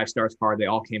 Dropbox, 5 Stars Card, they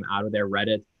all came out of there,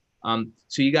 Reddit.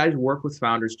 So you guys work with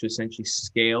founders to essentially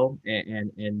scale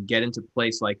and get into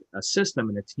place like a system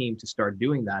and a team to start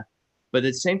doing that. But at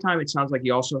the same time, it sounds like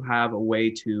you also have a way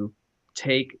to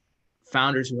take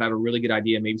founders who have a really good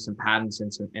idea, maybe some patents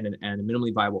and a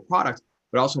minimally viable product,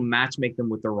 but also match make them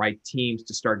with the right teams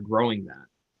to start growing that.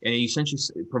 And you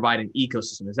essentially provide an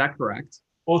ecosystem. Is that correct?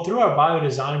 Well, through our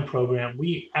biodesign program,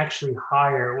 we actually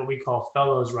hire what we call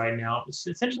fellows right now.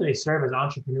 Essentially, they serve as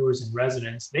entrepreneurs in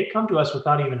residence. They come to us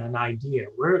without even an idea.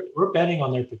 We're betting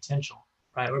on their potential,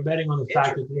 right? We're betting on the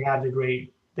fact that they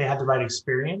have the right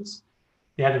experience,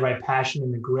 they have the right passion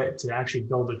and the grit to actually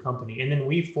build a company. And then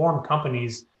we form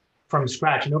companies from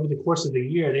scratch. And over the course of the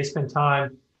year, they spend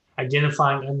time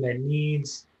identifying unmet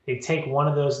needs. They take one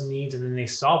of those needs and then they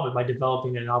solve it by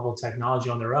developing a novel technology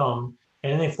on their own.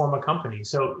 And then they form a company.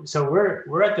 So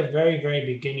we're at the very, very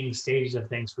beginning stages of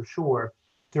things for sure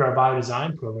through our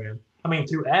biodesign program. I mean,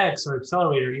 through X or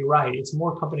Accelerator, you're right. It's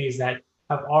more companies that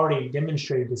have already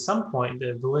demonstrated to some point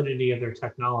the validity of their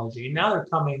technology. And now they're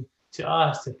coming to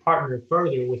us to partner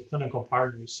further with clinical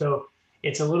partners. So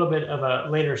it's a little bit of a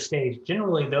later stage.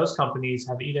 Generally, those companies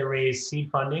have either raised seed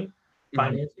funding,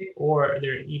 financing, or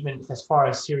they're even as far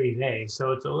as Series A.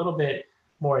 So it's a little bit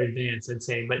more advanced, I'd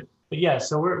say. But yeah,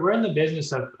 so we're in the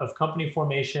business of company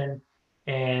formation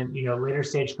and later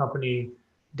stage company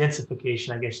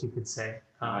densification, I guess you could say.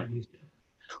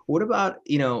 What about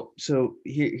so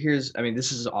here's I mean,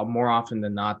 this is more often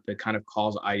than not the kind of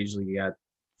calls I usually get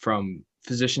from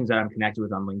physicians that I'm connected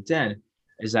with on LinkedIn,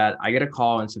 is that I get a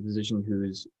call and it's a physician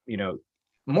who's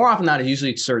more often than not,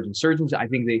 usually surgeons. I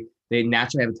think they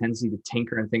naturally have a tendency to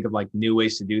tinker and think of like new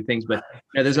ways to do things, but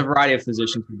there's a variety of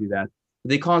physicians who do that.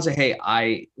 They call and say, hey,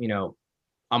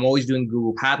 I'm always doing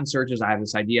Google patent searches. I have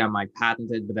this idea I might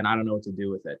patent it, but then I don't know what to do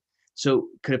with it. So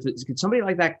could somebody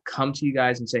like that come to you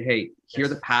guys and say, hey, here are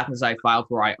the patents I filed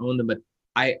for, I own them, but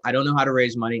I don't know how to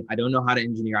raise money. I don't know how to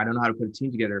engineer. I don't know how to put a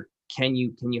team together. Can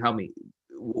you help me?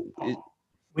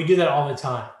 We do that all the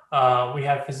time. We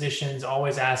have physicians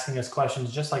always asking us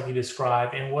questions just like you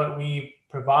described. And what we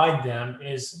provide them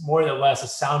is more or less a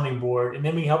sounding board. And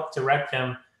then we help direct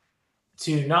them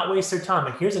to not waste their time.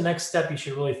 Like, here's the next step you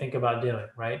should really think about doing,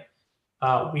 right?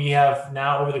 We have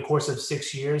now, over the course of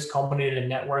 6 years, culminated a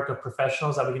network of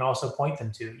professionals that we can also point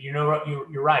them to.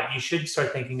 You're right. You should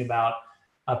start thinking about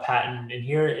a patent. And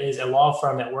here is a law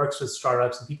firm that works with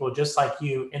startups and people just like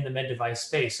you in the med device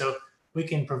space. So we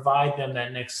can provide them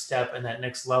that next step and that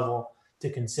next level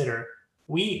to consider.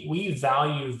 We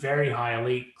value very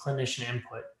highly clinician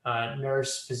input,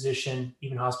 nurse, physician,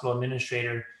 even hospital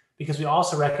administrator, because we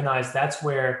also recognize that's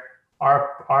where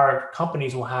our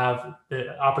companies will have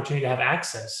the opportunity to have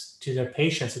access to their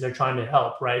patients that they're trying to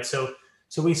help, right? So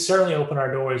we certainly open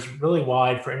our doors really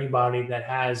wide for anybody that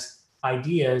has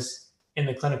ideas in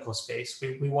the clinical space.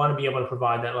 We want to be able to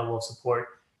provide that level of support.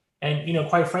 And,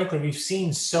 quite frankly, we've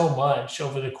seen so much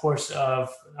over the course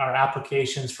of our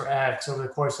applications for X, over the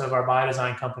course of our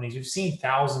biodesign companies. We've seen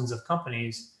thousands of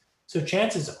companies. So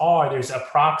chances are there's a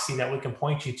proxy that we can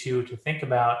point you to think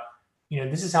about,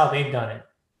 this is how they've done it.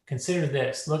 Consider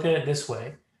this, look at it this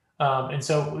way. And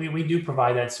so we do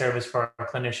provide that service for our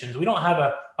clinicians. We don't have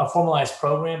a formalized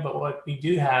program, but what we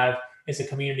do have is a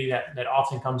community that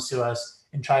often comes to us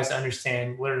and tries to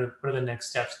understand what are the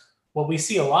next steps. What we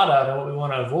see a lot of and what we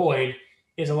want to avoid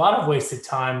is a lot of wasted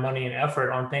time, money, and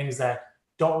effort on things that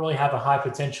don't really have a high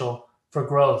potential for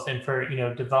growth and for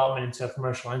development into a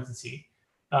commercial entity.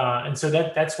 And so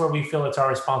that's where we feel it's our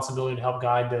responsibility to help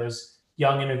guide those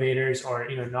young innovators or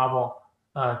novel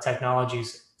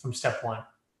technologies from step one.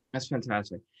 That's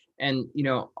fantastic. And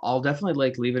I'll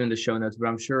definitely leave it in the show notes, but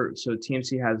I'm sure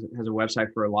TMC has a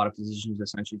website for a lot of physicians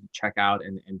essentially to check out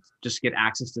and just get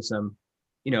access to some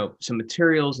some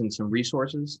materials and some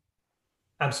resources.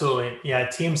 Absolutely. Yeah.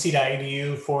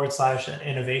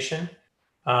 tmc.edu/innovation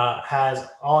has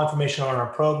all information on our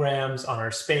programs, on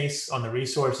our space, on the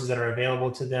resources that are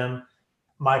available to them.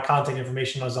 My contact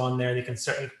information is on there. You can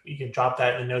drop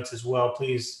that in the notes as well.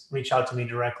 Please reach out to me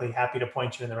directly. Happy to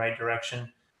point you in the right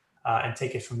direction and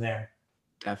take it from there.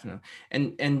 Definitely.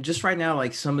 And just right now,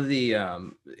 like some of the,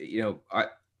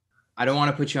 I don't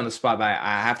want to put you on the spot, but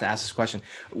I have to ask this question.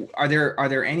 Are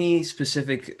there any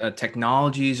specific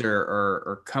technologies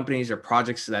or companies or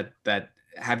projects that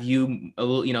have you a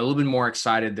little bit more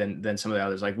excited than some of the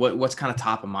others? Like what's kind of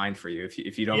top of mind for you,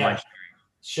 if you don't mind sharing?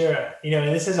 Sure.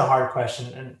 This is a hard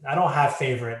question, and I don't have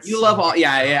favorites. You love all, you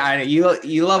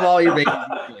love all your babies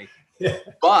equally. Yeah.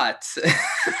 But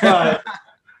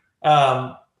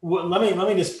let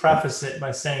me just preface it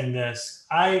by saying this.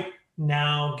 I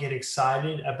now get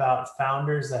excited about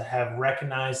founders that have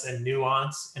recognized a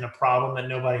nuance in a problem that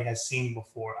nobody has seen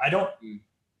before. I don't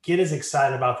get as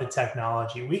excited about the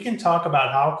technology. We can talk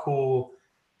about how cool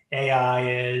AI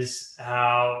is,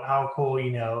 how cool,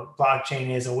 blockchain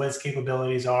is and what its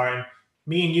capabilities are. And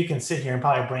me and you can sit here and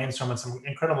probably brainstorm on some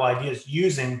incredible ideas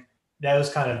using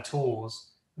those kind of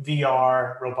tools,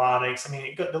 VR, robotics. I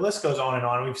mean, the list goes on and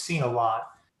on. We've seen a lot.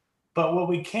 But what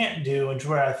we can't do, and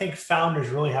where I think founders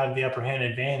really have the upper hand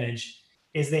advantage,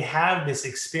 is they have this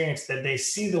experience that they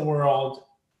see the world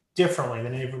differently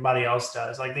than everybody else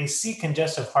does. Like they see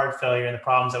congestive heart failure and the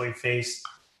problems that we face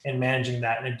and managing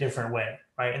that in a different way,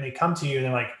 right? And they come to you and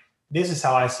they're like, this is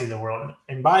how I see the world.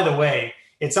 And by the way,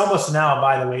 it's almost now,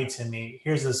 by the way, to me,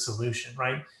 here's the solution,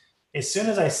 right? As soon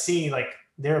as I see like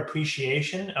their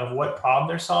appreciation of what problem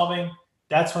they're solving,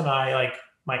 that's when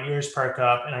my ears perk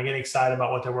up and I get excited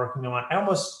about what they're working on. I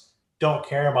almost don't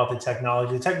care about the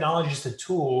technology. The technology is just a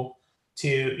tool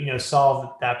to,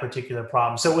 solve that particular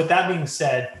problem. So with that being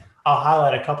said, I'll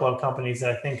highlight a couple of companies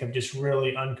that I think have just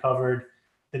really uncovered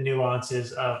the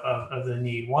nuances of the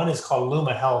need. One is called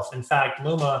Luma Health. In fact,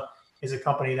 Luma is a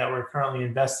company that we're currently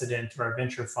invested in through our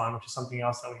venture fund, which is something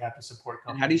else that we have to support.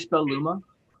 And how do you spell Luma?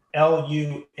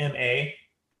 Luma.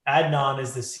 Adnan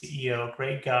is the CEO,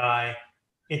 great guy.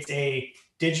 It's a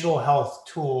digital health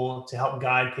tool to help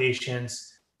guide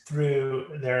patients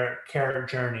through their care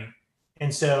journey.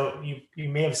 And so you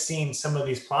may have seen some of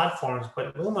these platforms,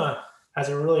 but Luma has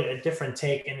a different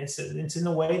take, and it's in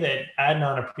the way that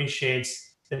Adnan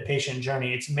appreciates the patient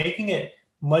journey. It's making it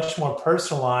much more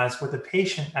personalized with the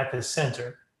patient at the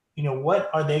center. What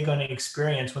are they going to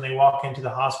experience when they walk into the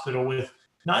hospital with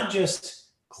not just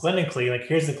clinically, like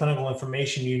here's the clinical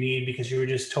information you need because you were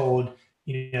just told,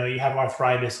 you have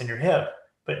arthritis in your hip,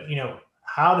 but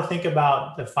how to think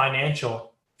about the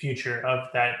financial future of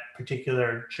that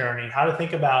particular journey, how to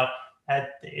think about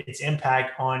its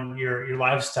impact on your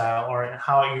lifestyle, or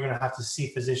how you're going to have to see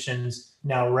physicians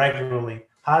now regularly,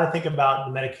 how to think about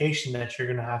the medication that you're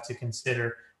going to have to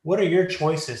consider. What are your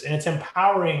choices? And it's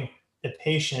empowering the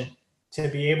patient to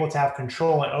be able to have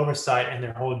control and oversight in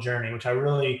their whole journey, which I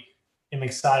really am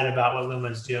excited about what Luma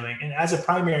is doing. And as a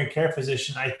primary care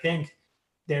physician, I think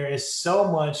there is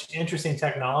so much interesting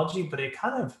technology, but it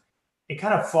kind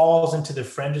of falls into the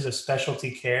fringes of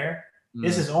specialty care.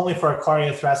 This is only for a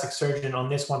cardiothoracic surgeon on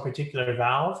this one particular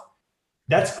valve.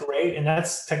 That's great, and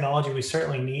that's technology we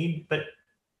certainly need, but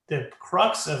the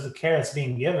crux of the care that's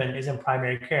being given is in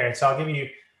primary care. So I'll give you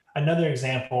another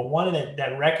example, one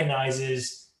that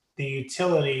recognizes the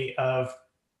utility of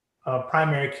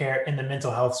primary care in the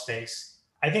mental health space.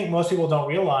 I think most people don't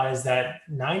realize that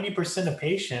 90% of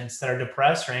patients that are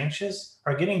depressed or anxious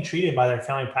are getting treated by their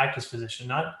family practice physician,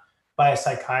 not by a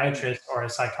psychiatrist or a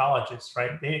psychologist,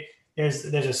 right? There's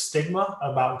a stigma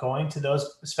about going to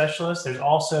those specialists. There's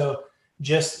also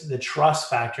just the trust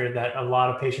factor that a lot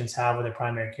of patients have with their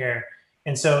primary care.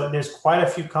 And so there's quite a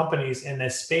few companies in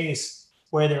this space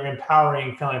where they're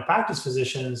empowering family practice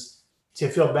physicians to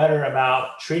feel better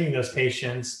about treating those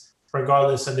patients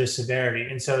regardless of their severity.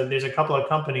 And so there's a couple of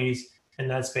companies in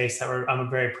that space that I'm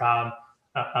very proud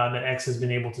that X has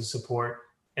been able to support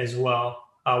as well.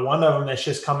 One of them that's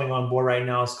just coming on board right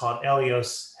now is called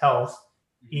Elios Health,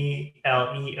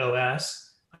 Eleos.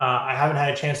 I haven't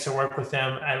had a chance to work with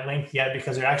them at length yet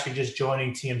because they're actually just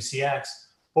joining TMCX.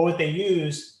 But what they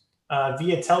use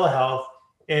via telehealth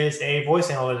is a voice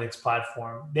analytics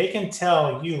platform. They can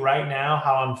tell you right now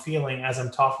how I'm feeling as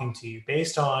I'm talking to you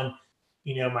based on,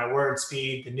 my word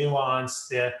speed, the nuance,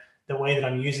 the way that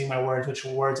I'm using my words, which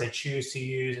words I choose to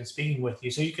use and speaking with you.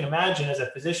 So you can imagine as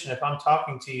a physician, if I'm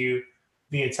talking to you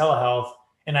via telehealth,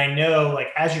 and I know like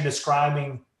as you're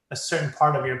describing a certain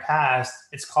part of your past,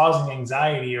 it's causing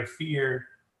anxiety or fear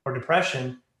or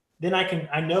depression, then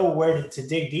I know where to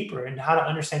dig deeper and how to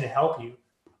understand to help you.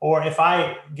 Or if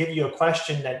I give you a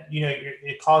question that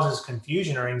it causes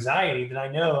confusion or anxiety, then I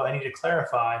know I need to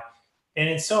clarify. And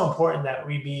it's so important that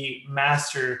we be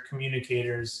master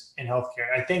communicators in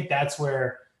healthcare. I think that's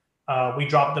where we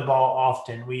drop the ball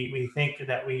often. We think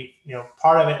that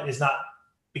part of it is not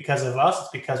because of us; it's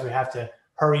because we have to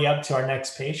hurry up to our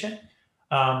next patient.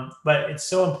 But it's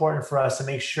so important for us to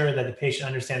make sure that the patient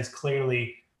understands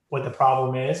clearly what the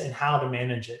problem is and how to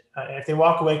manage it. If they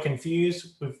walk away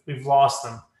confused, we've lost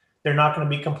them. They're not going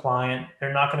to be compliant.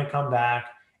 They're not going to come back.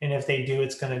 And if they do,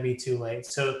 it's going to be too late.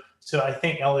 So I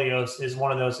think Elios is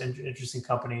one of those interesting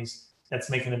companies that's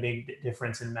making a big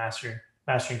difference in mastering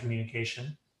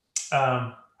communication.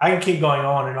 I can keep going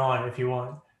on and on if you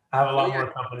want. I have a lot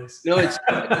more companies. No, it's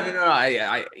no.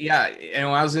 Yeah. And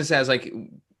what I was gonna say, I was like,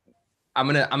 I'm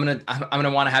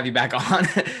gonna want to have you back on.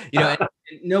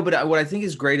 No, but what I think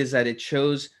is great is that it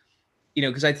shows,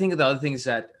 because I think of the other things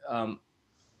that,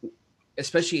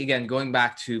 especially again going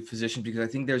back to physicians, because I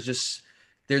think there's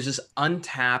this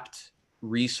untapped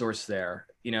resource there.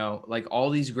 Like all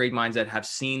these great minds that have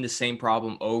seen the same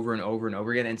problem over and over and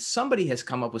over again, and somebody has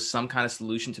come up with some kind of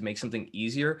solution to make something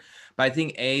easier. But I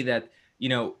think that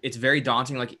it's very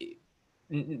daunting. Like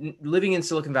living in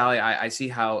Silicon Valley, I see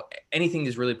how anything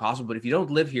is really possible. But if you don't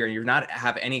live here and you're not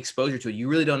have any exposure to it, you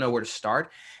really don't know where to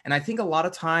start. And I think a lot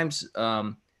of times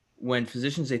when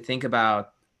physicians, they think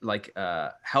about like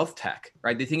health tech,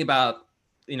 right? They think about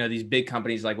these big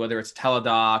companies, like whether it's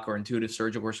Teladoc or Intuitive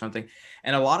Surgical or something.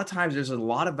 And a lot of times there's a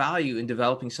lot of value in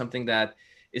developing something that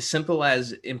is simple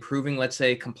as improving, let's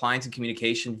say, compliance and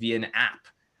communication via an app,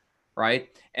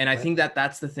 right? And I think that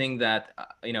that's the thing that,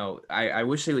 I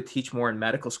wish they would teach more in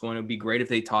medical school. And it would be great if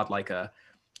they taught like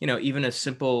even a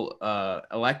simple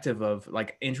elective of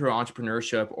like intro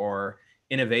entrepreneurship or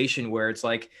innovation, where it's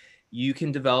like you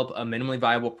can develop a minimally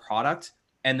viable product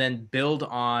and then build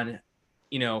on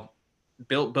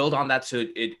that so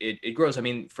it grows. I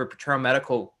mean, for Protera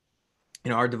Medical,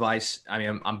 our device, I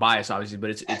mean, I'm biased obviously, but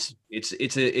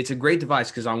it's a great device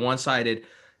because on one side it's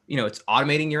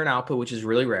automating urine output, which is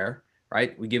really rare,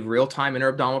 right? We give real-time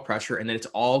interabdominal pressure, and then it's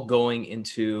all going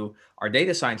into our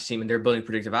data science team, and they're building a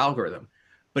predictive algorithm.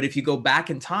 But if you go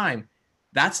back in time,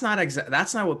 that's not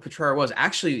what Protera was.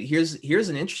 Actually, here's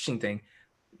an interesting thing.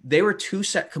 They were two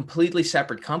completely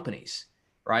separate companies,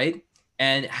 right?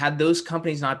 And had those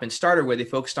companies not been started where they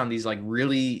focused on these like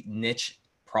really niche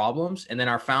problems, and then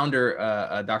our founder,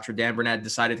 Dr. Dan Burnett,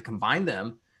 decided to combine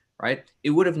them, right? It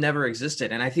would have never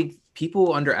existed. And I think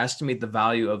people underestimate the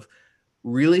value of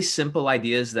really simple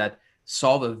ideas that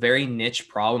solve a very niche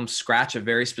problem, scratch a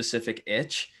very specific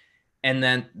itch, and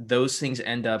then those things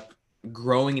end up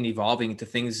growing and evolving into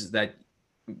things that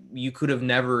you could have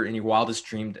never in your wildest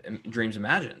dreams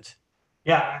imagined.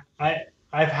 Yeah,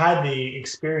 I've had the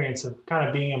experience of kind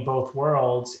of being in both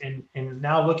worlds, and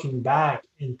now looking back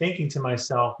and thinking to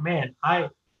myself, man, I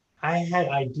had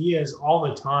ideas all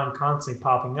the time, constantly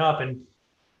popping up, and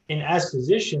as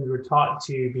physicians, we're taught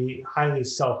to be highly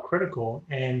self-critical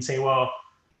and say, well,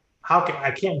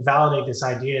 I can't validate this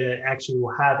idea that actually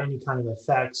will have any kind of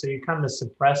effect. So you kind of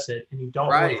suppress it and you don't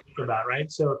really Right. think about it,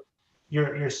 right? So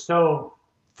you're so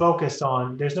focused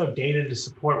on there's no data to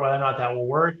support whether or not that will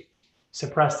work,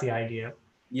 suppress the idea.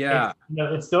 Yeah.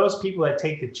 It's those people that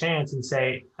take the chance and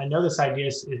say, I know this idea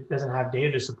it doesn't have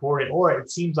data to support it, or it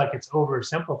seems like it's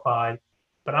oversimplified,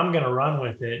 but I'm going to run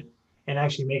with it and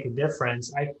actually make a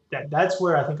difference. That's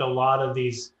where I think a lot of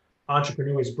these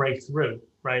entrepreneurs break through,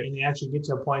 right? And they actually get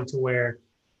to a point to where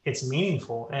it's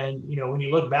meaningful. And when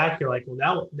you look back, you're like,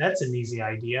 well, that's an easy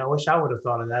idea. I wish I would have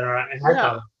thought of that, or I had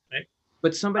thought of it, right?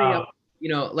 But somebody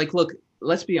else, like, look,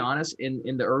 let's be honest,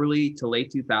 in the early to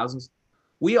late 2000s,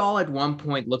 we all at one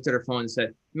point looked at our phone and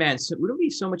said, man, so would it be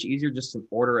so much easier just to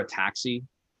order a taxi?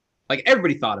 Like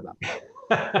everybody thought about it.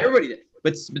 Everybody did.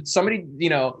 But somebody,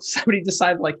 somebody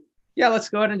decided like, yeah, let's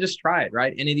go ahead and just try it,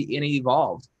 right? And it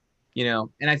evolved, and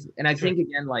I think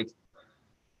again, like,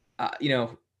 and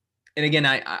again,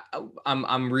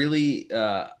 I'm really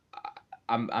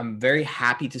I'm very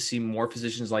happy to see more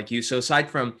physicians like you. So aside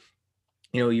from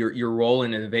your role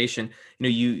in innovation,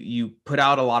 you put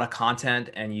out a lot of content,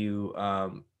 and you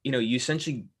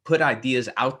essentially put ideas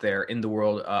out there in the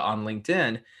world on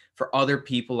LinkedIn for other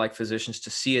people like physicians to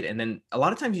see it. And then a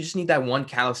lot of times you just need that one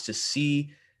catalyst to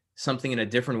see something in a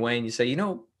different way, and you say,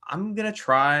 I'm gonna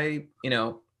try,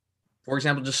 for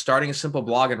example, just starting a simple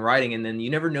blog and writing, and then you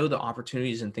never know the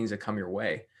opportunities and things that come your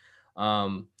way.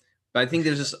 But I think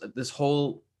there's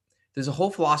a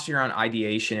whole philosophy around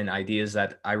ideation and ideas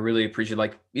that I really appreciate.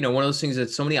 Like, one of those things that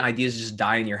so many ideas just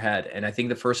die in your head. And I think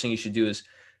the first thing you should do is,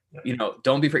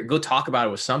 don't be afraid, go talk about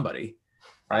it with somebody.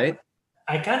 Right.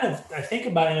 I think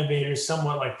about innovators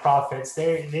somewhat like prophets.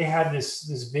 They have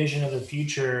this vision of the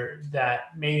future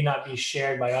that may not be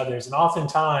shared by others. And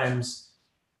oftentimes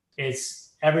it's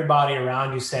everybody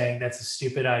around you saying that's a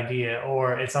stupid idea,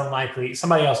 or it's unlikely.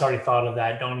 Somebody else already thought of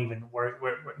that. Don't even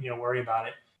worry about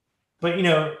it. But,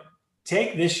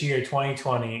 take this year,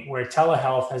 2020, where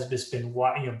telehealth has just been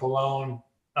blown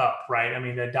up, right? I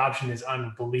mean, the adoption is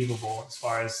unbelievable as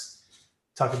far as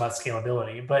talk about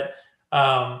scalability. But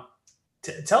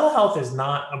telehealth is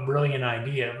not a brilliant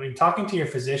idea. I mean, talking to your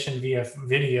physician via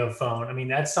video phone, I mean,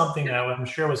 that's something that I'm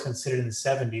sure was considered in the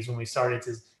 70s when we started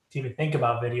to even think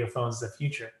about video phones as the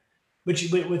future. But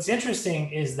what's interesting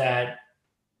is that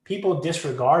people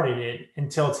disregarded it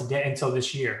until today, until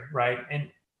this year, right?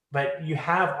 But you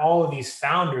have all of these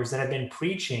founders that have been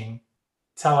preaching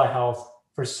telehealth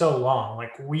for so long.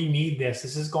 Like, we need this.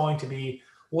 This is going to be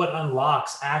what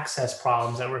unlocks access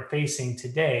problems that we're facing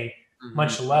today,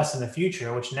 much less in the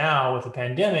future, which now with the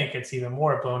pandemic, it's even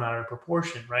more blown out of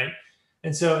proportion, right?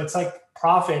 And so it's like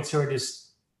prophets who are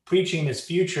just preaching this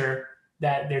future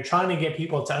that they're trying to get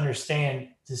people to understand,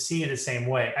 to see it the same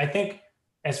way. I think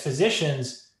as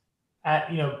physicians,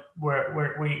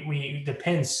 where we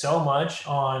depend so much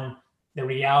on the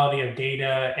reality of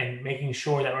data and making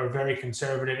sure that we're very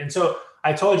conservative. And so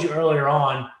I told you earlier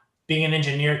on, being an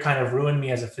engineer kind of ruined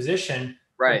me as a physician.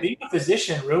 Right. But being a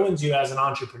physician ruins you as an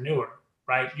entrepreneur,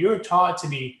 right? You're taught to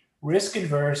be risk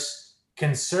adverse,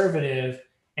 conservative,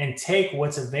 and take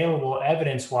what's available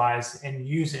evidence-wise and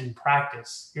use it in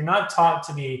practice. You're not taught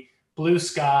to be blue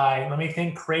sky. Let me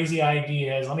think crazy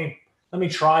ideas. Let me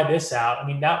try this out. I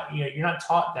mean, that you're not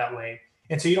taught that way,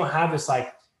 and so you don't have this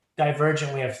like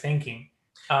divergent way of thinking.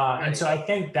 Right. And so I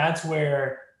think that's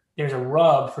where there's a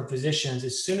rub for physicians.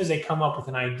 As soon as they come up with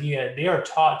an idea, they are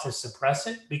taught to suppress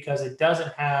it because it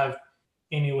doesn't have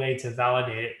any way to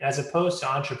validate it, as opposed to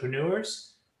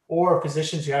entrepreneurs or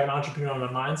physicians who have an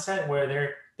entrepreneurial mindset where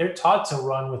they're taught to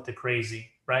run with the crazy,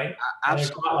 right? Absolutely. And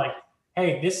they're taught like,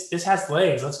 hey, this has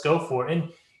legs. Let's go for it. And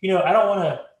I don't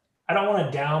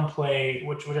want to downplay,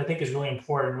 which I think is really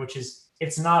important, which is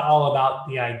it's not all about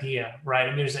the idea, right?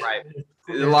 And there's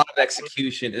a lot of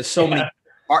execution. There's so many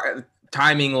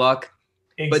timing, luck.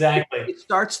 Exactly. But it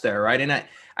starts there, right? And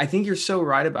I think you're so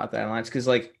right about that, Lance, because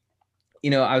like,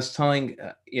 I was telling,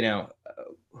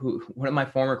 one of my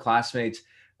former classmates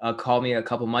called me a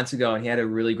couple months ago, and he had a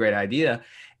really great idea.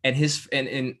 And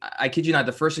and I kid you not,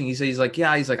 the first thing he said, he's like,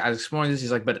 I was exploring this.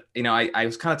 He's like, but I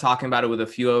was kind of talking about it with a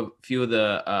few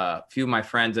of my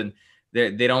friends, and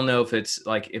they don't know if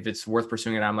it's worth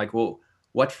pursuing it. I'm like, well,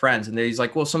 what friends? And he's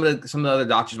like, well, some of the other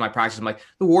doctors in my practice. I'm like,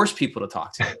 the worst people to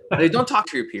talk to. They don't talk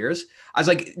to your peers. I was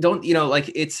like, don't,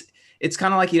 it's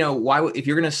kind of like, why, if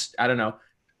you're going to, I don't know,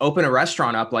 open a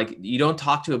restaurant up, like you don't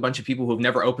talk to a bunch of people who have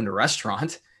never opened a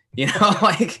restaurant.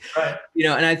 Right.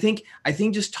 And I think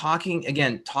just talking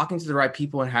to the right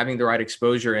people and having the right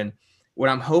exposure. And what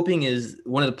I'm hoping is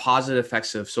one of the positive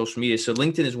effects of social media. So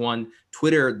LinkedIn is one,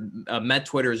 Twitter,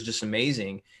 Twitter is just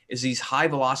amazing, is these high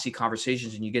velocity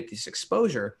conversations and you get this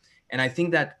exposure. And I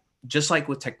think that just like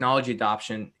with technology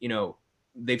adoption,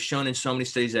 they've shown in so many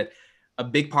studies that a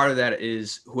big part of that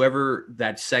is whoever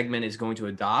that segment is going to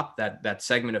adopt, that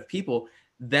segment of people,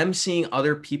 them seeing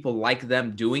other people like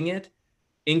them doing it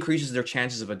increases their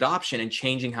chances of adoption and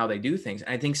changing how they do things.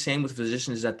 And I think same with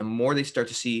physicians is that the more they start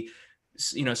to see,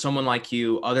 someone like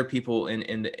you, other people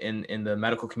in the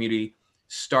medical community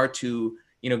start to,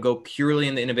 go purely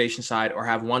in the innovation side or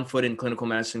have one foot in clinical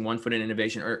medicine, one foot in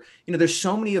innovation, or, there's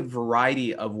so many a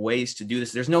variety of ways to do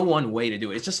this. There's no one way to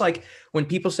do it. It's just like when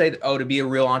people say, oh, to be a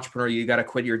real entrepreneur, you got to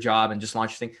quit your job and just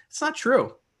launch your thing. It's not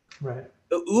true. Right.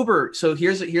 Uber. So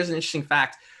here's an interesting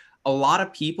fact. A lot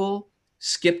of people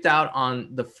skipped out on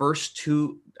the first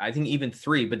two, I think even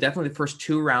three, but definitely the first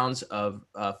two rounds of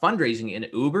fundraising in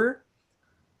Uber,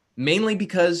 mainly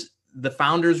because the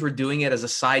founders were doing it as a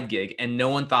side gig and no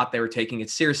one thought they were taking it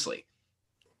seriously.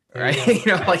 Right?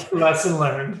 Like lesson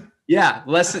learned. Yeah,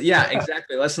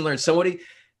 exactly. Lesson learned. Somebody,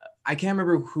 I can't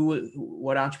remember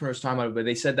what entrepreneur was talking about, but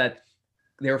they said that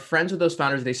they were friends with those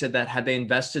founders. They said that had they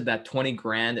invested that 20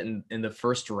 grand in the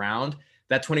first round,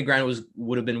 that 20 grand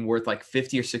would have been worth like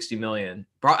 50 or 60 million,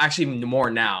 actually more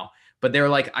now. But they were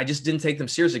like, I just didn't take them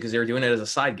seriously because they were doing it as a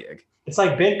side gig. It's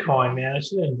like Bitcoin, man. I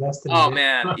should have invested in Oh Bitcoin.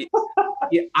 man.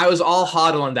 Yeah, I was all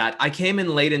hodl on that. I came in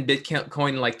late in Bitcoin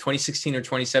in like 2016 or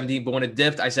 2017, but when it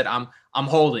dipped, I said, I'm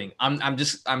holding. I'm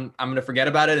gonna forget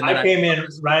about it. And then I came in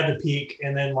right at the peak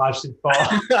and then watched it fall.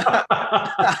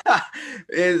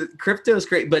 Crypto is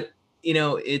great, but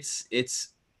it's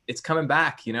coming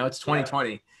back. It's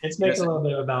 2020. Yeah. It's making a little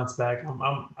bit of a bounce back.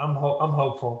 I'm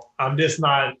hopeful. I'm just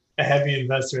not a heavy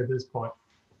investor at this point.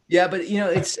 Yeah, but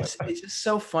it's just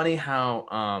so funny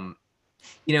how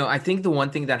I think the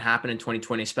one thing that happened in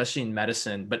 2020, especially in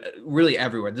medicine, but really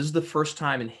everywhere, this is the first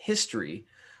time in history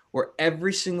where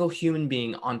every single human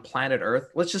being on planet Earth,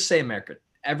 let's just say America,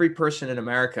 every person in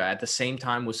America at the same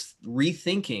time was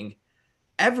rethinking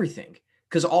everything.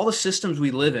 Because all the systems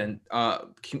we live in,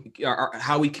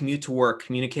 how we commute to work,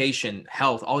 communication,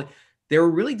 health, they were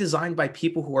really designed by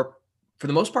people who are, for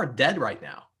the most part, dead right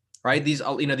now. Right? These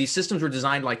systems were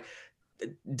designed like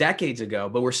decades ago,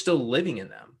 but we're still living in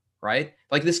them. Right?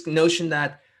 Like this notion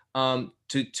that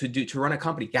to run a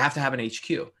company, you have to have an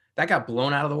HQ. That got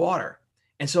blown out of the water.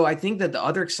 And so I think that the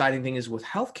other exciting thing is with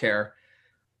healthcare,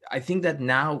 I think that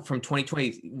now from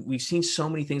 2020, we've seen so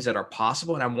many things that are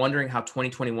possible. And I'm wondering how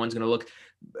 2021 is going to look.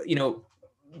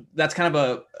 That's kind of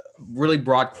a really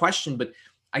broad question, but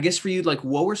I guess for you, like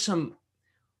what were some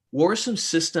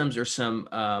systems or some,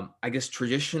 I guess,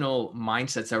 traditional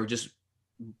mindsets that were just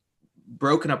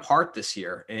broken apart this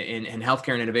year in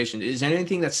healthcare and innovation? Is there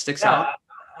anything that sticks out?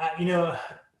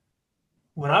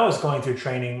 When I was going through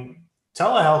training,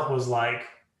 telehealth was like,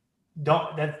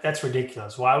 that's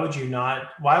ridiculous. Why would you not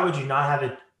have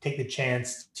it take the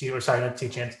chance to, or sorry, not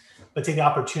take a chance, but take the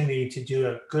opportunity to do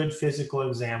a good physical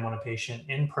exam on a patient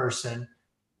in person?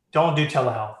 Don't do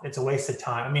telehealth. It's a waste of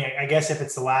time. I mean, I guess if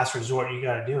it's the last resort, you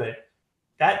got to do it.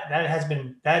 That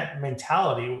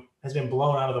mentality has been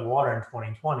blown out of the water in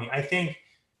 2020. I think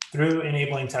through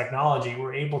enabling technology,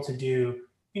 we're able to do,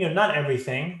 not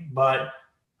everything, but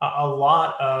a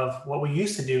lot of what we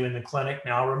used to do in the clinic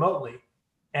now remotely.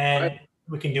 And right.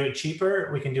 We can do it cheaper.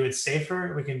 We can do it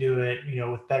safer. We can do it,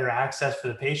 with better access for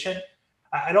the patient.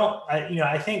 I don't want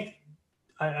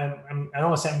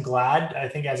to say I'm glad. I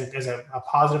think as a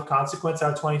positive consequence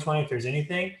out of 2020, if there's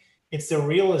anything, it's the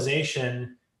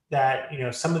realization that,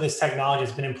 some of this technology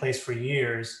has been in place for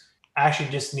years, actually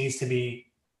just needs to be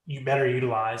better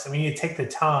utilized. I mean, you take the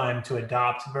time to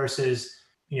adopt versus,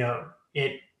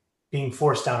 it being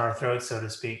forced down our throats, so to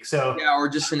speak. So yeah, or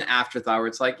just an afterthought where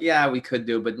it's like, yeah, we could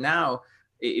do, but now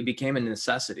it became a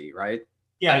necessity, right?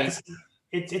 Yeah, I mean,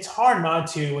 it's hard not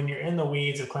to, when you're in the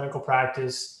weeds of clinical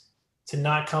practice, to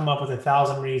not come up with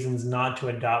 1,000 reasons not to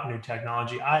adopt new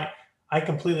technology. I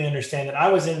completely understand that. I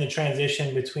was in the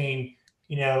transition between,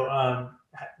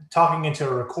 talking into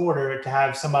a recorder to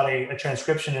have somebody, a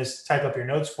transcriptionist, type up your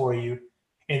notes for you,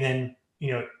 and then,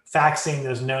 faxing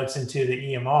those notes into the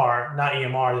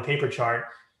the paper chart,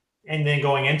 and then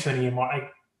going into an EMR.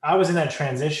 I was in that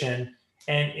transition.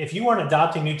 And if you weren't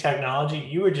adopting new technology,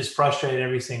 you were just frustrated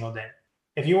every single day.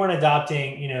 If you weren't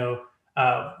adopting,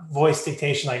 voice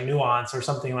dictation like Nuance or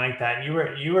something like that,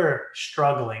 you were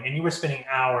struggling, and you were spending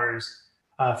hours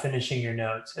finishing your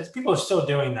notes. As people are still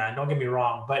doing that, don't get me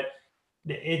wrong, but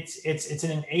it's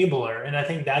an enabler. And I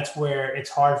think that's where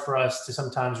it's hard for us to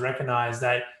sometimes recognize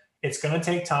that it's going to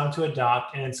take time to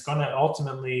adopt, and it's going to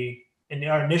ultimately,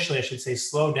 or initially, I should say,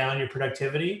 slow down your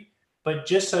productivity, but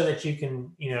just so that you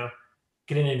can,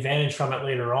 get an advantage from it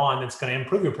later on, that's going to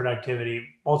improve your productivity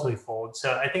multifold.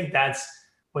 So I think that's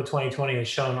what 2020 has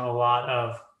shown a lot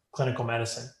of clinical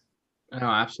medicine. Oh,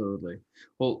 absolutely.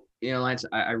 Well, Lance,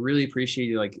 I really appreciate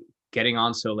you like getting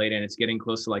on so late, and it's getting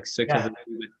close to like 6 of the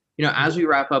night. As we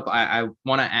wrap up, I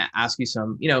want to ask you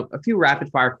some, a few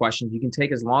rapid fire questions. You can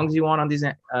take as long as you want on these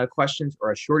questions,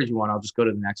 or as short as you want. I'll just go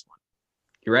to the next one.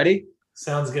 You ready?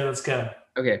 Sounds good. Let's go.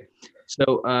 Okay.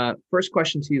 So first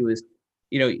question to you is,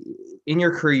 in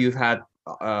your career, you've had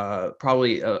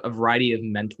probably a variety of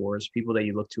mentors, people that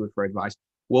you look to for advice.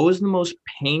 What was the most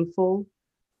painful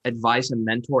advice a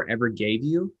mentor ever gave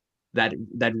you that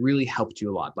really helped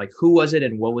you a lot? Like, who was it,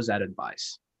 and what was that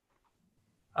advice?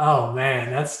 Oh man,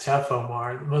 that's tough,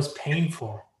 Omar. The most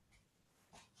painful.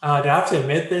 Do I have to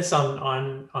admit this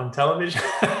on television?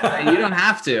 You don't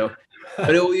have to,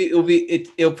 but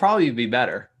it'll probably be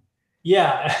better.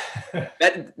 Yeah.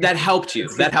 That helped you.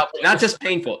 That helped. Not just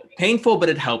painful, but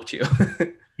it helped you.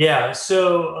 Yeah,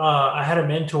 so I had a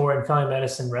mentor in family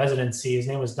medicine residency. His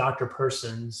name was Dr.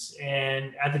 Persons.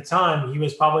 And at the time, he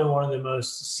was probably one of the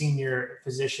most senior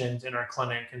physicians in our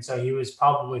clinic. And so he was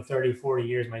probably 30, 40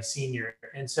 years my senior.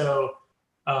 And so,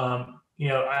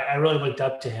 I really looked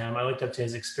up to him. I looked up to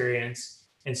his experience.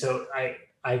 And so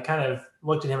I kind of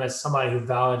looked at him as somebody who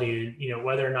validated,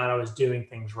 whether or not I was doing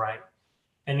things right.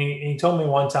 And he told me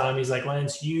one time, he's like,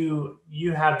 Lance, you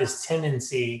have this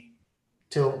tendency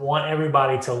to want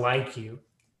everybody to like you.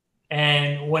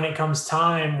 And when it comes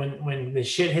time, when the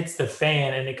shit hits the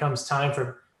fan and it comes time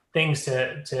for things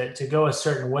to go a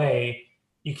certain way,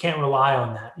 you can't rely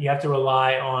on that. You have to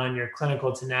rely on your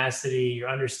clinical tenacity, your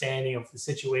understanding of the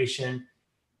situation,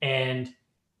 and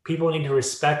people need to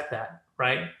respect that,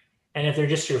 right? And if they're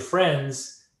just your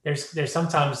friends, there's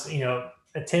sometimes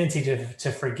a tendency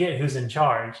to forget who's in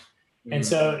charge. And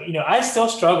so, I still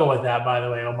struggle with that, by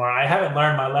the way, Omar. I haven't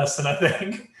learned my lesson, I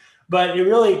think, but it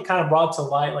really kind of brought to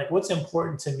light like what's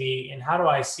important to me and how do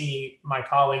I see my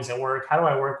colleagues at work? How do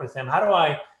I work with them? How do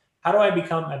I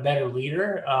become a better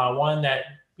leader? One that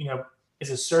is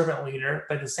a servant leader,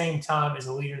 but at the same time is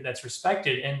a leader that's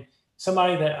respected and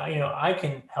somebody that I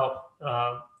can help.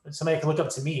 Somebody can look up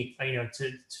to me,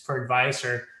 for advice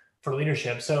or for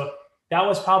leadership. So that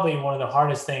was probably one of the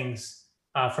hardest things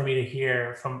for me to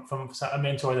hear from a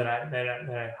mentor that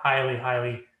I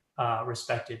highly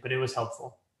respected, but it was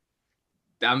helpful.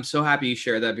 I'm so happy you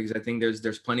share that because I think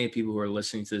there's plenty of people who are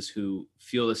listening to this who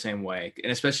feel the same way,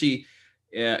 and especially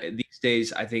these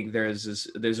days, I think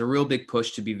there's a real big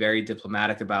push to be very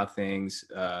diplomatic about things,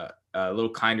 a little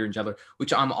kinder and gentler,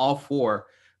 which I'm all for.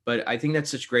 But I think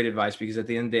that's such great advice because at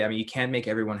the end of the day, I mean, you can't make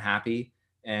everyone happy,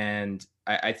 and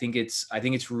I think it's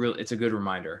it's a good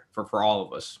reminder for all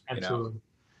of us. Absolutely.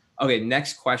 Okay,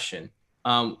 next question.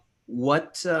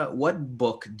 What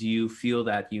book do you feel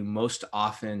that you most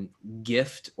often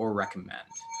gift or recommend?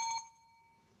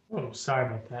 Oh, sorry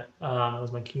about that. That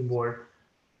was my keyboard.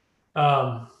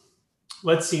 Um,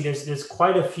 let's see. There's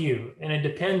quite a few, and it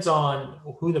depends on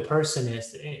who the person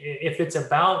is. If it's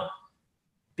about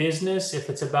business, if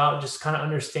it's about just kind of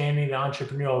understanding the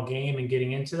entrepreneurial game and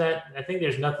getting into that, I think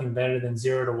there's nothing better than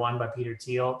Zero to One by Peter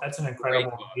Thiel. That's an Great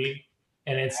incredible book. read,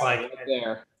 and it's Yeah, like, right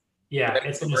there. yeah, Great,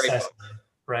 it's a great book. necessity,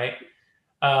 right?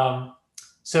 Um,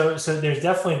 so there's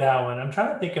definitely that one. I'm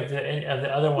trying to think of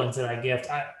the other ones that I gift.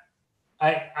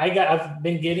 I've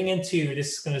been getting into,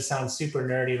 this is going to sound super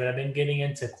nerdy, but I've been getting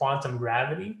into quantum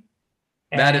gravity.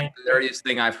 That is And the nerdiest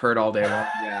thing I've heard all day long.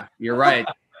 Yeah, you're right.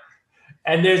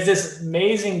 and there's this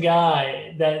amazing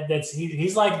guy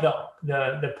he's like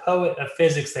the poet of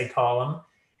physics, they call him,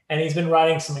 and he's been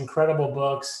writing some incredible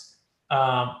books.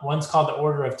 One's called The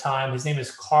Order of Time. His name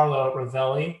is Carlo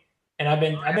Rovelli, and I've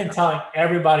been telling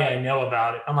everybody I know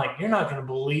about it. I'm like, you're not going to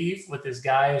believe what this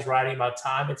guy is writing about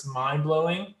time. It's mind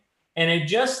blowing, and it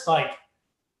just like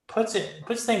puts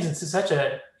things into such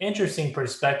a interesting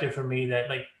perspective for me that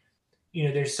like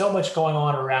there's so much going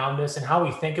on around us and how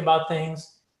we think about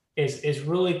things is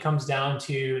really comes down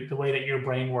to the way that your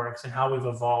brain works and how we've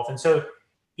evolved. And so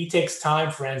he takes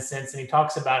time, for instance, and he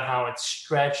talks about how it's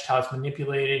stretched, how it's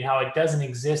manipulated, how it doesn't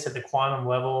exist at the quantum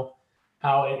level,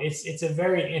 how it's a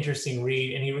very interesting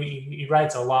read, and he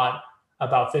writes a lot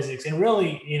about physics. And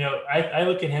really, I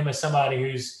look at him as somebody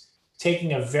who's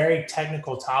taking a very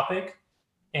technical topic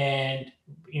and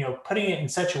putting it in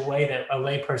such a way that a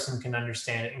layperson can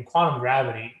understand it. And quantum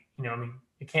gravity, I mean,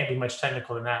 it can't be much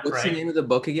technical than that, What's the right? name of the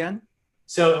book again?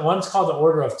 So one's called The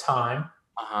Order of Time,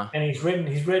 Uh-huh. and he's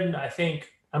written, I think,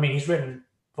 I mean, he's written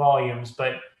volumes,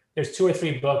 but there's two or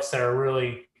three books that are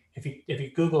really, if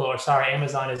you Google, or sorry,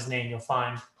 Amazon his name, you'll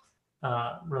find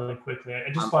really quickly.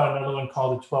 I just bought another one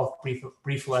called The 12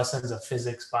 Brief Lessons of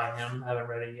Physics by him. I haven't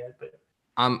read it yet, but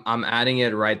I'm adding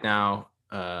it right now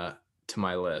to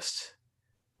my list.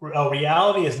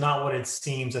 Reality is Not What It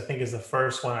Seems, I think, is the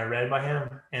first one I read by him.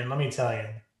 And let me tell you,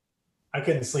 I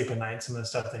couldn't sleep at night, some of the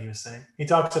stuff that he was saying. He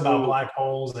talks about black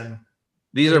holes and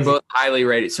these are both highly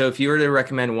rated. So if you were to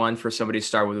recommend one for somebody to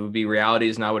start with, it would be Reality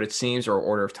is Not What It Seems or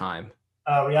Order of Time.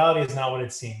 Reality is Not What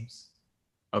It Seems.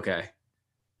 Okay.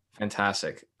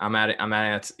 Fantastic. I'm at it,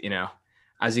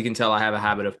 as you can tell, I have a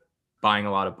habit of buying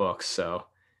a lot of books. So,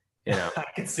 I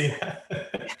can see that.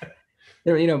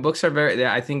 Books are very,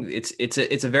 I think it's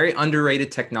a very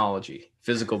underrated technology,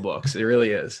 physical books. It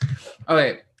really is.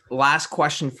 Okay. Last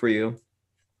question for you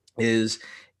is,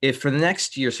 if for the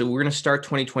next year, so we're going to start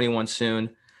 2021 soon.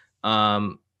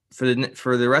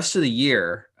 for the rest of the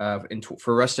year, for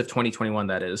the rest of 2021,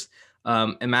 that is,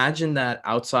 imagine that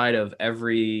outside of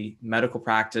every medical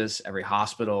practice, every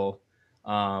hospital,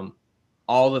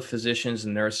 all the physicians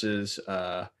and nurses,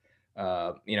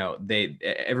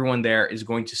 everyone there is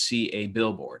going to see a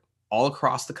billboard all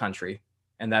across the country,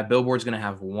 and that billboard is going to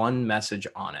have one message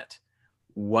on it.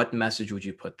 What message would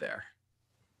you put there?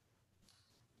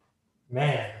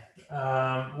 Man,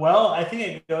 well, I think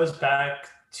it goes back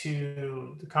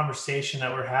to the conversation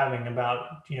that we're having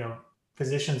about,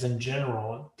 physicians in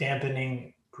general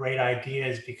dampening great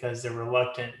ideas because they're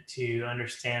reluctant to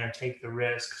understand or take the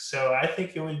risk. So I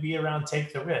think it would be around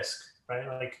take the risk, right?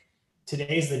 Like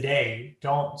today's the day.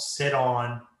 Don't sit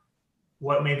on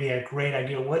what may be a great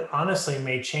idea, what honestly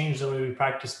may change the way we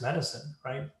practice medicine,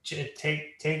 right?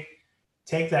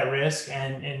 Take that risk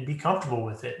and be comfortable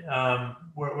with it.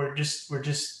 We're just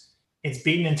it's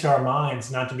beaten into our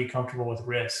minds not to be comfortable with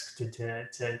risk,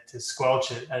 to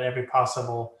squelch it at every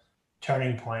possible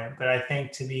turning point. But I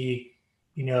think to be,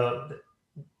 the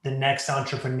next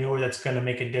entrepreneur that's going to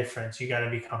make a difference, you got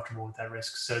to be comfortable with that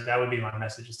risk. So that would be my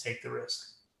message: is take the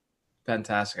risk.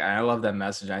 Fantastic. I love that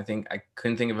message. I think I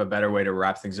couldn't think of a better way to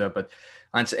wrap things up. But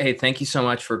Lance, hey, thank you so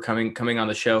much for coming on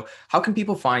the show. How can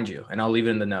people find you? And I'll leave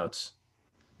it in the notes.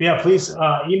 Yeah, please.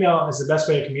 Email is the best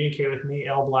way to communicate with me,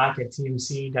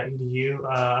 lblack@tmc.edu.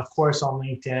 Of course, on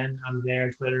LinkedIn, I'm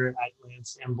there, Twitter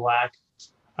 @LanceMBlack.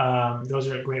 Those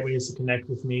are great ways to connect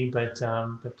with me, but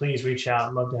please reach out.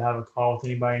 I'd love to have a call with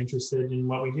anybody interested in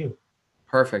what we do.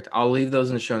 Perfect. I'll leave those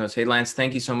in the show notes. Hey, Lance,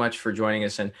 thank you so much for joining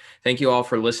us. And thank you all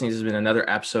for listening. This has been another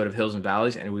episode of Hills and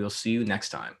Valleys, and we will see you next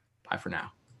time. Bye for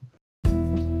now.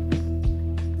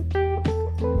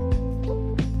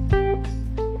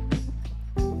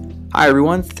 Hi,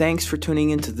 everyone. Thanks for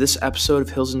tuning into this episode of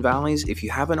Hills and Valleys. If you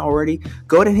haven't already,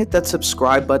 go ahead and hit that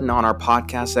subscribe button on our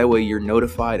podcast. That way you're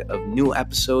notified of new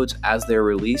episodes as they're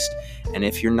released. And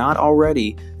if you're not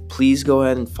already, please go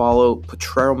ahead and follow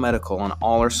Potrero Medical on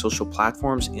all our social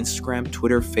platforms: Instagram,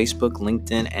 Twitter, Facebook,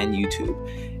 LinkedIn, and YouTube.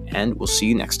 And we'll see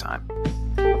you next time.